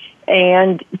are,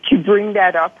 and to bring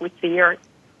that up with their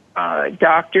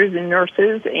doctors and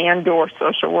nurses and or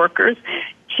social workers,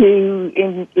 to,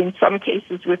 in some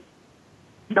cases, with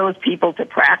those people to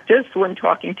practice when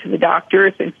talking to the doctor,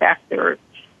 if in fact they're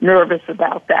nervous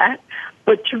about that,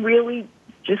 but to really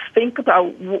just think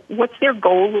about what's their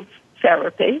goal of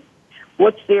therapy,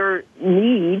 what's their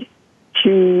need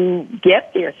to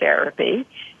get their therapy,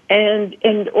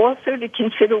 and also to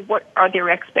consider what are their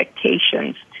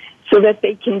expectations, so that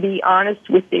they can be honest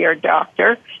with their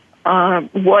doctor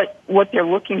what they're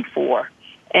looking for.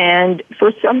 And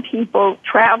for some people,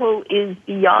 travel is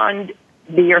beyond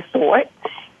their thought,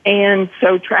 and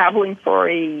so traveling for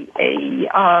a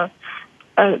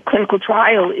clinical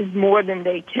trial is more than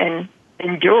they can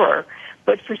endure.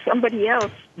 But for somebody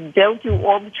else, they'll do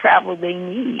all the travel they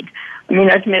need. I mean,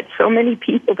 I've met so many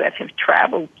people that have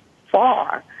traveled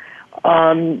far.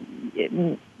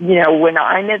 When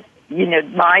I'm at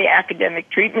my academic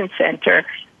treatment center,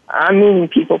 I'm meeting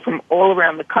people from all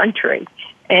around the country.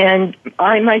 And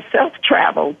I myself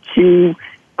traveled to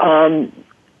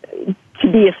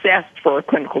be assessed for a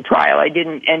clinical trial. I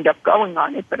didn't end up going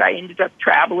on it, but I ended up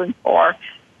traveling far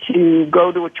to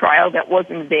go to a trial that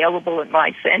wasn't available at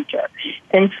my center.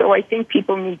 And so I think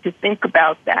people need to think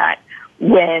about that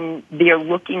when they're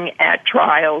looking at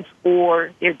trials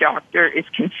or their doctor is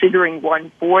considering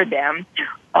one for them,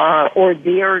 or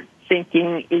they're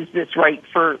thinking, is this right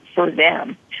for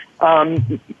them?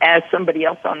 As somebody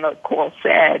else on the call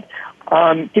said,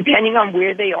 depending on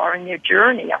where they are in their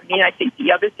journey. I mean, I think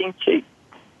the other thing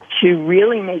to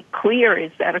really make clear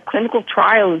is that a clinical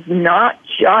trial is not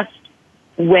just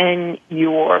when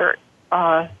you're,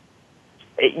 at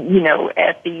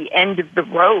the end of the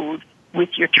road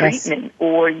with your treatment, yes,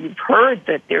 or you've heard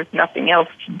that there's nothing else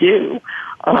to do.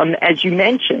 As you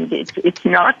mentioned, it's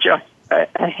not just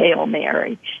a Hail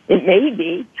Mary. It may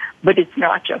be, but it's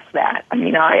not just that. I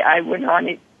mean, I went on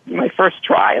it, my first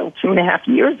trial 2.5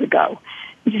 years ago,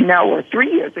 or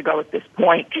 3 years ago at this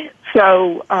point.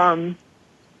 So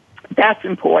that's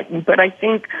important. But I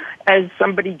think, as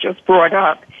somebody just brought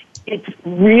up, it's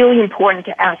really important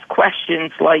to ask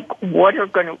questions like, what are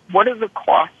the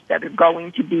costs that are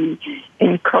going to be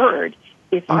incurred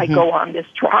if I go on this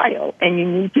trial? And you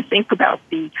need to think about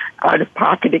the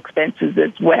out-of-pocket expenses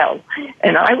as well.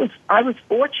 And I was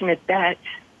fortunate that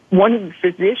one of the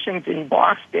physicians in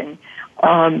Boston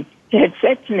had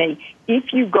said to me,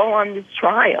 if you go on this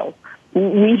trial,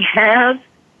 we have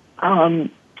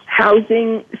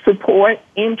housing support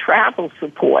and travel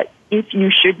support if you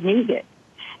should need it.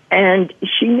 And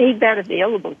she made that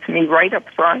available to me right up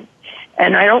front.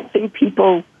 And I don't think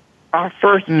people are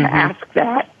first to ask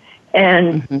that.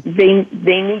 And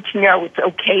they need to know it's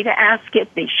okay to ask it.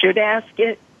 They should ask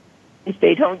it. If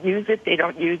they don't use it, they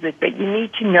don't use it. But you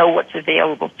need to know what's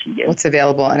available to you. What's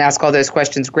available, and ask all those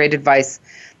questions. Great advice.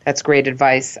 That's great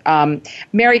advice.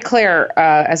 Mary Claire,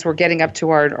 as we're getting up to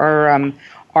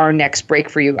our next break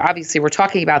for you, obviously we're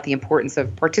talking about the importance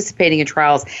of participating in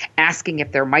trials, asking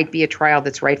if there might be a trial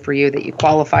that's right for you, that you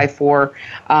qualify for.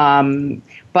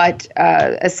 But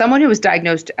as someone who was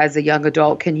diagnosed as a young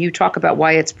adult, can you talk about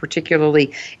why it's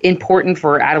particularly important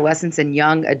for adolescents and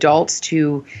young adults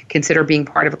to consider being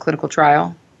part of a clinical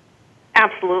trial?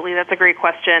 Absolutely. That's a great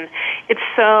question. It's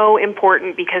so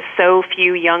important because so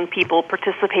few young people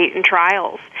participate in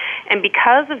trials. And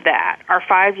because of that, our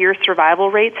 5-year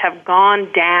survival rates have gone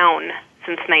down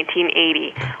since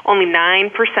 1980. Only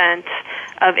 9%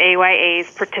 of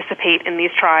AYAs participate in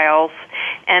these trials,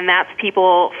 and that's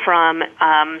people from,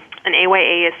 an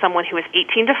AYA is someone who is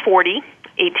 18 to 40,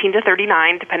 18 to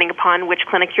 39, depending upon which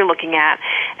clinic you're looking at.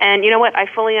 And you know what? I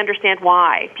fully understand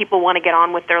why. People want to get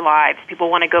on with their lives. People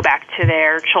want to go back to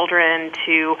their children,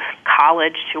 to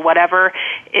college, to whatever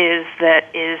is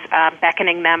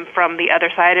beckoning them from the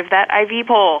other side of that IV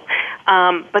pole.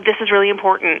 But this is really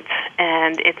important,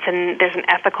 and there's an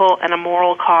ethical and a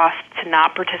moral cost to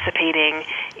not participating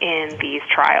in these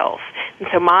trials. And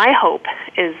so my hope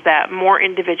is that more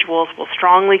individuals will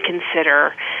strongly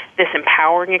consider this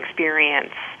empowering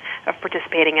experience of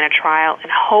participating in a trial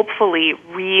and hopefully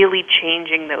really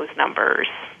changing those numbers.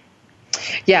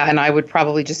 Yeah, and I would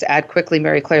probably just add quickly,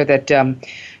 Mary Claire, that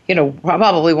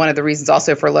probably one of the reasons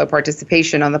also for low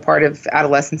participation on the part of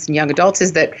adolescents and young adults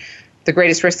is that the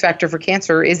greatest risk factor for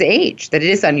cancer is age, that it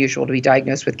is unusual to be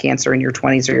diagnosed with cancer in your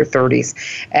 20s or your 30s.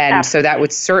 And so that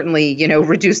would certainly,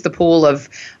 reduce the pool of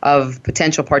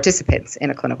potential participants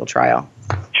in a clinical trial.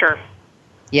 Sure.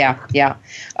 Yeah.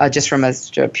 Just from a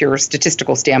pure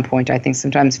statistical standpoint, I think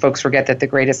sometimes folks forget that the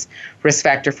greatest risk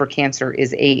factor for cancer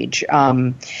is age.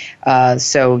 So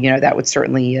that would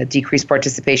certainly decrease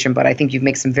participation, but I think you've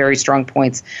made some very strong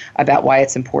points about why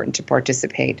it's important to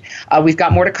participate. We've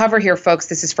got more to cover here, folks.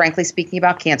 This is Frankly Speaking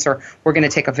About Cancer. We're going to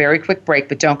take a very quick break,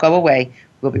 but don't go away.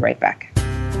 We'll be right back.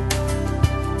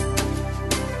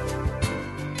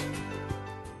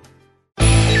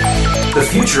 The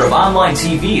future of online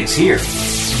TV is here.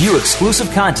 View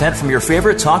exclusive content from your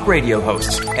favorite talk radio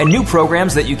hosts and new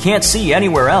programs that you can't see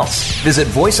anywhere else. Visit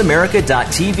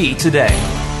voiceamerica.tv today.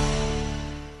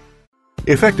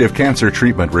 Effective cancer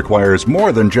treatment requires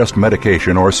more than just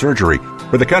medication or surgery.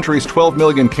 For the country's 12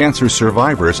 million cancer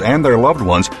survivors and their loved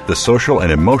ones, the social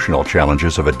and emotional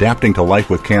challenges of adapting to life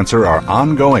with cancer are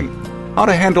ongoing. How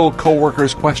to handle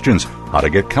coworkers' questions, how to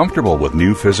get comfortable with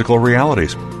new physical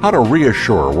realities, how to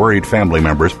reassure worried family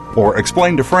members, or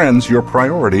explain to friends your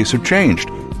priorities have changed.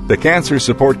 The Cancer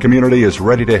Support Community is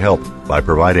ready to help by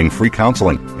providing free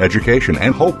counseling, education,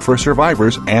 and hope for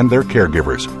survivors and their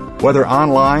caregivers. Whether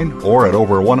online or at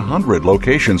over 100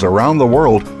 locations around the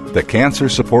world, the Cancer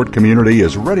Support Community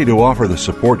is ready to offer the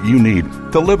support you need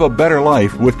to live a better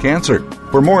life with cancer.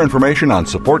 For more information on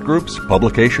support groups,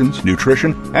 publications,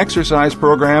 nutrition, exercise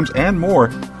programs, and more,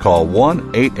 call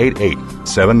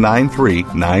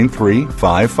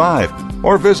 1-888-793-9355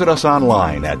 or visit us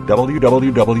online at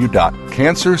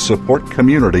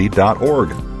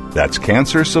www.cancersupportcommunity.org. That's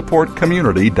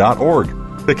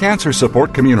cancersupportcommunity.org. The Cancer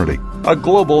Support Community, a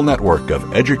global network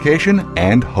of education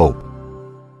and hope.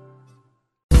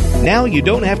 Now you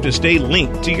don't have to stay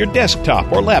linked to your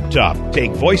desktop or laptop.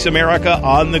 Take Voice America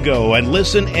on the go and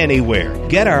listen anywhere.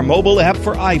 Get our mobile app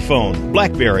for iPhone,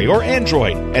 BlackBerry, or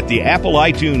Android at the Apple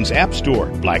iTunes App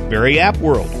Store, BlackBerry App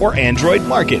World, or Android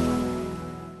Market.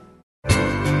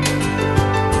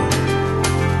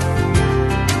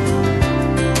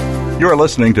 You're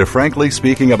listening to Frankly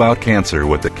Speaking About Cancer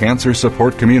with the Cancer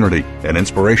Support Community, an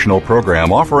inspirational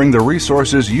program offering the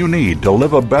resources you need to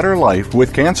live a better life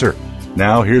with cancer.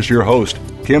 Now here's your host,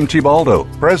 Kim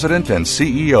Thiboldeaux, President and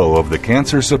CEO of the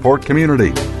Cancer Support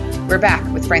Community. We're back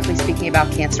with Frankly Speaking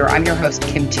About Cancer. I'm your host,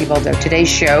 Kim Thiboldeaux. Today's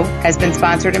show has been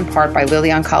sponsored in part by Lilly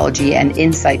Oncology and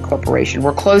Insight Corporation.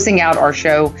 We're closing out our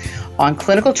show on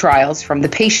clinical trials from the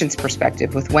patient's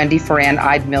perspective with Wendy Foran,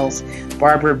 Ide Mills,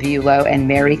 Barbara Bulow, and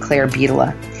Mary Claire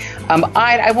Beadla.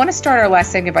 I want to start our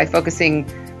last segment by focusing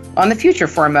on the future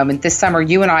for a moment. This summer,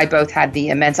 you and I both had the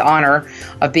immense honor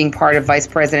of being part of Vice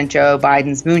President Joe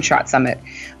Biden's Moonshot Summit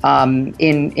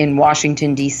in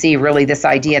Washington, D.C. Really, this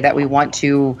idea that we want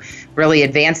to really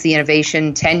advance the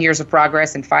innovation, 10 years of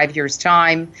progress in 5 years'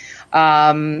 time.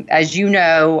 As you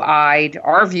know,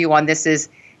 our view on this is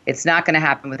it's not going to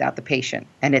happen without the patient,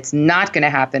 and it's not going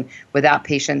to happen without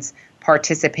patients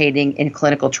participating in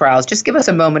clinical trials. Just give us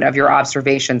a moment of your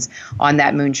observations on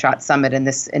that Moonshot Summit and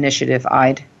this initiative,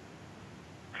 Ide.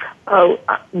 The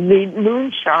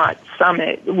Moonshot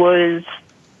Summit was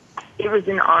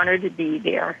an honor to be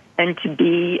there and to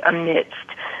be amidst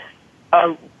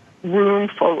a room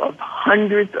full of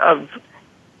hundreds of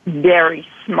very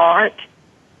smart,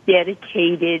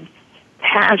 dedicated,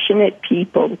 passionate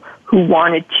people who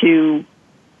wanted to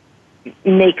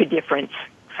make a difference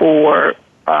for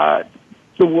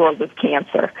the world of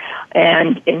cancer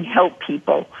and help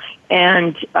people.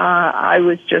 And I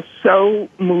was just so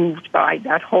moved by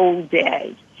that whole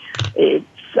day. It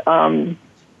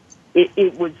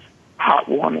was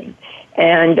heartwarming.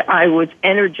 And I was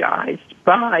energized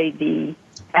by the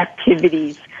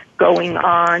activities going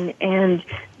on and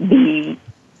the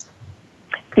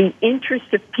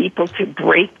interest of people to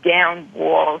break down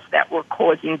walls that were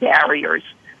causing barriers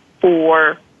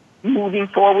for moving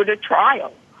forward a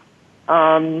trial,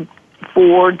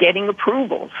 for getting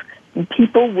approvals.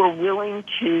 People were willing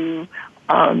to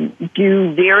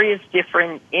do various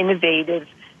different innovative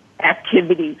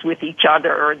activities with each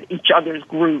other or each other's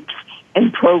groups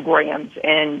and programs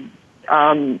and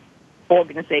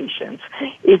organizations.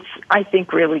 It's, I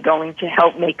think, really going to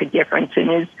help make a difference,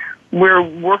 and we're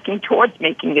working towards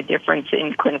making a difference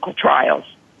in clinical trials.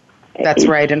 That's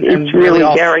right. And it's really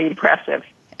very impressive.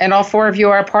 And all four of you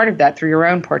are a part of that through your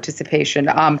own participation.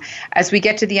 As we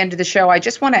get to the end of the show, I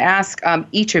just want to ask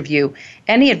each of you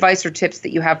any advice or tips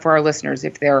that you have for our listeners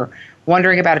if they're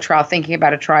wondering about a trial, thinking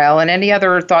about a trial, and any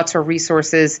other thoughts or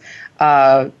resources,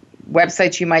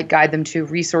 websites you might guide them to,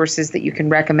 resources that you can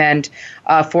recommend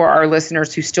for our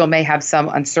listeners who still may have some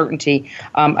uncertainty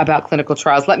about clinical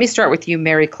trials. Let me start with you,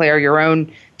 Mary Claire, your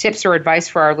own tips or advice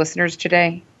for our listeners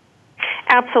today.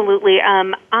 Absolutely.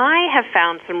 I have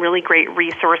found some really great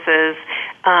resources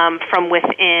from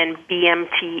within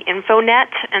BMT InfoNet,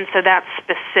 and so that's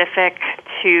specific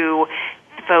to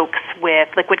folks with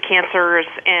liquid cancers,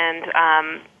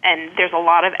 and there's a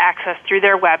lot of access through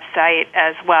their website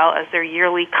as well as their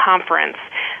yearly conference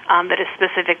that is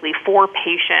specifically for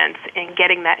patients and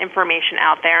getting that information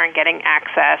out there and getting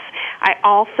access. I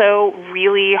also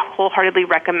really wholeheartedly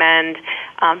recommend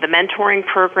the mentoring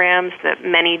programs that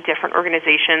many different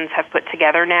organizations have put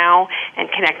together now,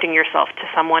 and connecting yourself to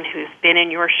someone who's been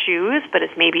in your shoes but is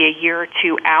maybe a year or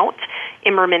two out.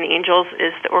 Immerman Angels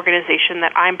is the organization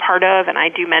that I'm part of and I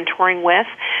do mentoring with,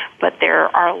 but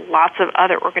there are lots of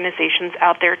other organizations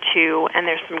out there too, and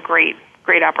there's some great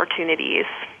opportunities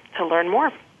to learn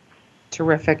more.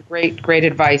 Terrific. Great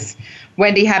advice.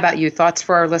 Wendy, how about you? Thoughts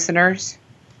for our listeners?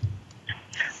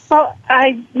 Well,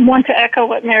 I want to echo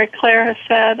what Mary Claire has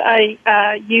said. I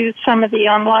use some of the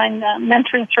online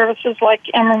mentoring services like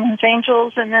Immerman's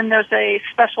Angels, and then there's a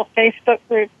special Facebook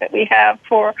group that we have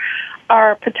for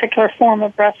our particular form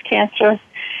of breast cancer.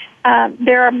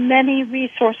 There are many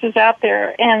resources out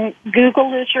there, and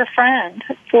Google is your friend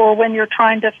for when you're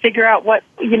trying to figure out where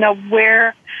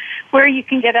you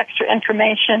can get extra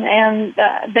information. And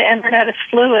the internet is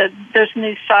fluid. There's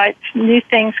new sites, new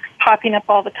things popping up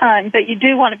all the time. But you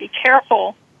do want to be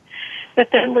careful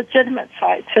that they're legitimate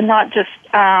sites and not just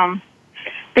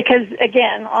because,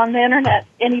 again, on the internet,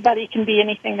 anybody can be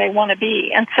anything they want to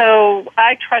be. And so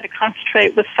I try to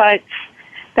concentrate with sites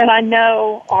that I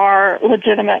know are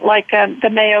legitimate, like the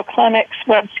Mayo Clinic's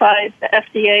website, the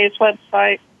FDA's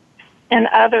website, and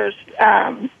others,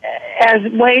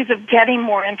 as ways of getting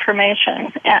more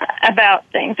information about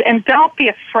things. And don't be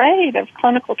afraid of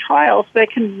clinical trials. They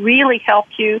can really help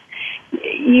you.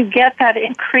 You get that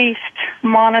increased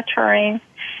monitoring,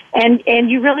 and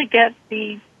you really get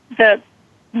the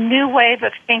new wave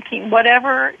of thinking,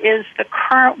 whatever is the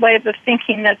current wave of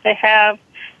thinking that they have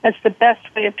as the best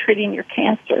way of treating your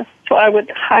cancer. So I would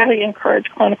highly encourage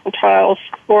clinical trials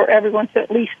for everyone to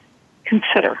at least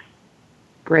consider.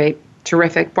 Great.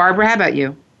 Terrific. Barbara, how about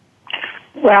you?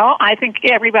 Well, I think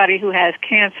everybody who has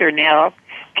cancer now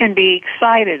can be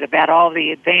excited about all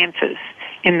the advances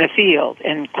in the field,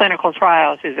 and clinical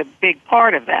trials is a big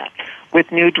part of that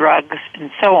with new drugs and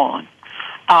so on.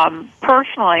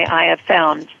 Personally, I have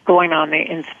found going on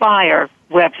the Inspire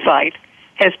website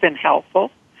has been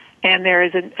helpful, and there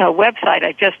is a website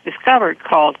I just discovered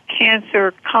called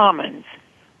Cancer Commons,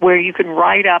 where you can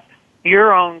write up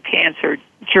your own cancer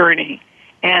journey,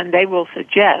 and they will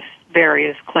suggest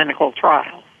various clinical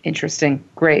trials. Interesting.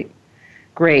 Great.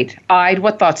 Ide,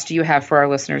 what thoughts do you have for our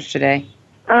listeners today?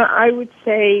 I would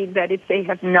say that if they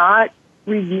have not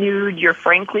reviewed your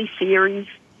Frankly series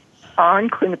on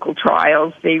clinical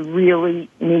trials, they really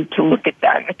need to look at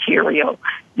that material.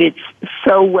 It's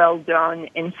so well done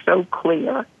and so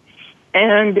clear.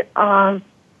 And I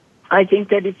think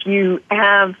that if you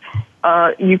have,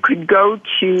 you could go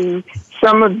to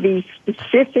some of the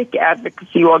specific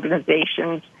advocacy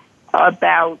organizations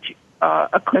about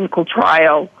a clinical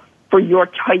trial for your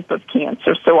type of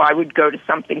cancer. So I would go to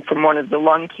something from one of the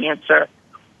lung cancer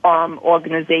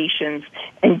organizations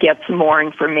and get some more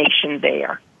information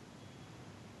there.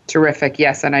 Terrific.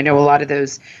 Yes, and I know a lot of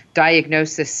those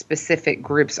diagnosis-specific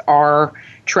groups are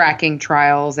tracking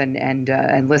trials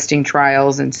and listing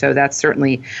trials, and so that's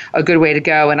certainly a good way to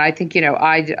go. And I think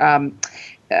I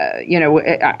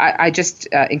just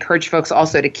encourage folks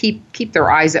also to keep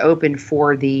their eyes open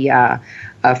for the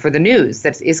news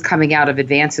that is coming out of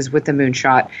advances with the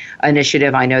Moonshot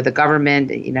Initiative. I know the government,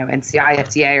 NCI,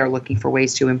 FDA are looking for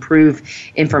ways to improve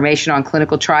information on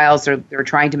clinical trials. They're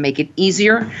trying to make it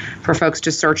easier for folks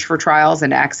to search for trials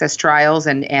and access trials.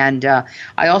 And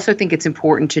I also think it's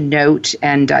important to note,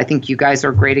 and I think you guys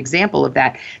are a great example of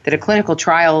that a clinical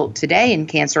trial today in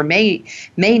cancer may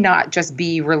not just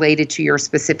be related to your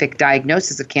specific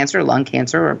diagnosis of cancer, lung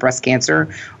cancer or breast cancer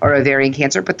or ovarian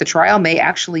cancer, but the trial may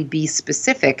actually be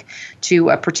specific to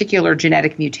a particular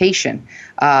genetic mutation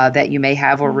that you may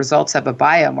have or results of a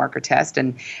biomarker test.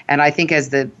 And I think as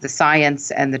the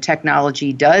science and the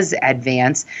technology does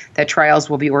advance, that trials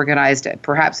will be organized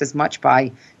perhaps as much by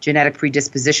genetic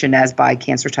predisposition as by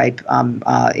cancer type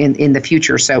in the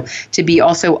future. So to be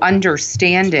also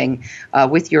understanding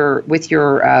with your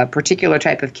particular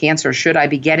type of cancer, should I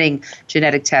be getting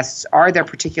genetic tests? Are there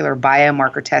particular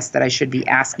biomarker tests that I should be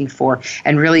asking for?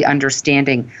 And really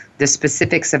understanding the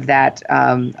specifics of that,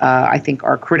 I think,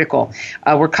 are critical.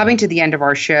 We're coming to the end of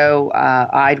our show.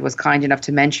 Ide was kind enough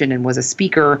to mention and was a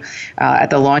speaker at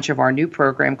the launch of our new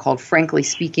program called Frankly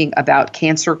Speaking About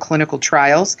Cancer Clinical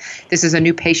Trials. This is a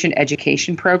new patient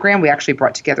education program. We actually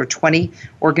brought together 20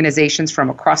 organizations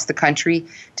from across the country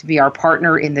to be our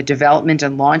partner in the development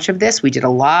and launch of this. We did a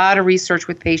lot of research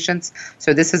with patients.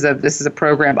 So this is a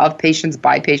program of patients,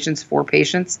 by patients, for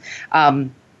patients.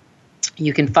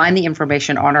 You can find the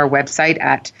information on our website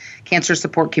at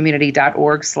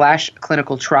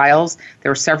cancersupportcommunity.org/clinical trials.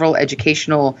 There are several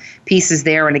educational pieces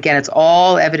there. And again, it's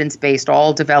all evidence-based,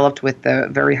 all developed with the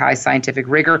very high scientific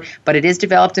rigor, but it is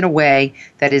developed in a way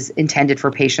that is intended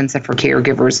for patients and for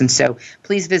caregivers. And so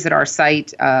please visit our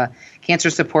site,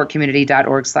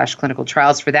 cancersupportcommunity.org/clinical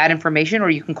trials for that information, or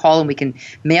you can call and we can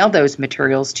mail those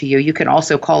materials to you. You can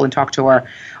also call and talk to our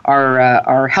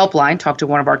helpline, talk to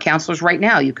one of our counselors right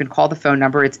now. You can call the phone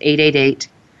number. It's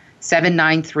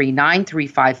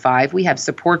 888-793-9355. We have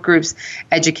support groups,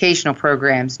 educational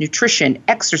programs, nutrition,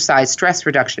 exercise, stress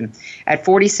reduction at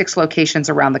 46 locations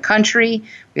around the country.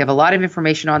 We have a lot of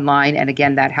information online. And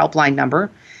again, that helpline number,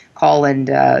 call and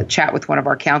chat with one of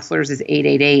our counselors, is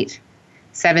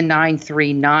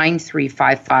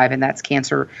 888-793-9355, and that's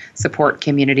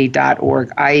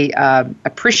cancersupportcommunity.org. I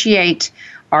appreciate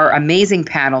our amazing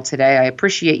panel today. I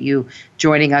appreciate you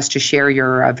joining us to share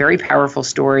your very powerful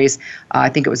stories. I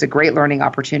think it was a great learning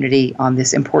opportunity on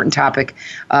this important topic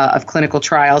of clinical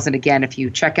trials. And again, if you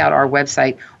check out our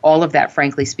website, all of that,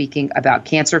 Frankly Speaking About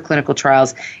Cancer Clinical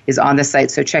Trials, is on the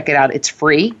site. So check it out. It's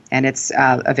free and it's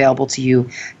available to you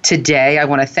today. I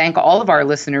want to thank all of our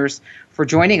listeners for for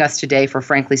joining us today for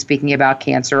Frankly Speaking About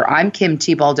Cancer. I'm Kim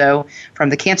Thiboldeaux from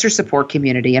the Cancer Support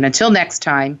Community. And until next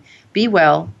time, be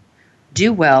well,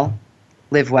 do well,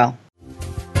 live well.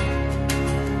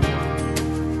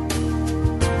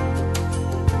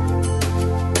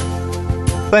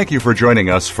 Thank you for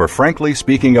joining us for Frankly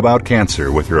Speaking About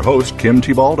Cancer with your host, Kim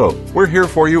Thiboldeaux. We're here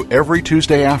for you every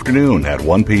Tuesday afternoon at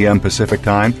 1 p.m. Pacific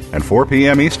Time and 4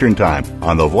 p.m. Eastern Time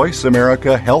on the Voice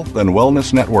America Health and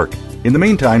Wellness Network. In the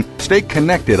meantime, stay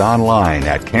connected online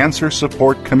at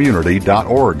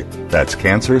cancersupportcommunity.org. That's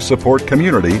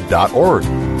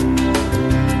cancersupportcommunity.org.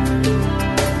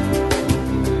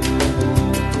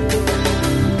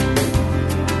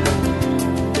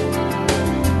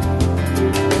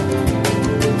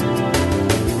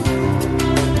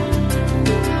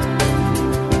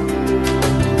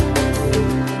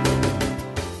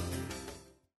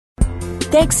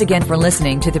 Thanks again for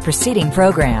listening to the preceding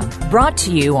program, brought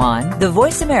to you on the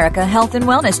Voice America Health and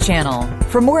Wellness Channel.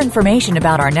 For more information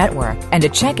about our network and to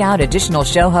check out additional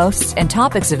show hosts and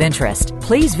topics of interest,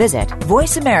 please visit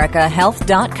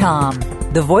voiceamericahealth.com.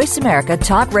 The Voice America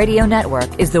Talk Radio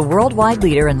Network is the worldwide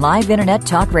leader in live Internet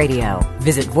talk radio.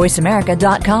 Visit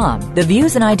voiceamerica.com. The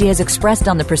views and ideas expressed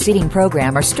on the preceding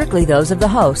program are strictly those of the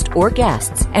host or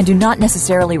guests and do not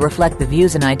necessarily reflect the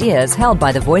views and ideas held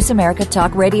by the Voice America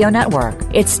Talk Radio Network,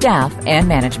 its staff, and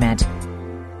management.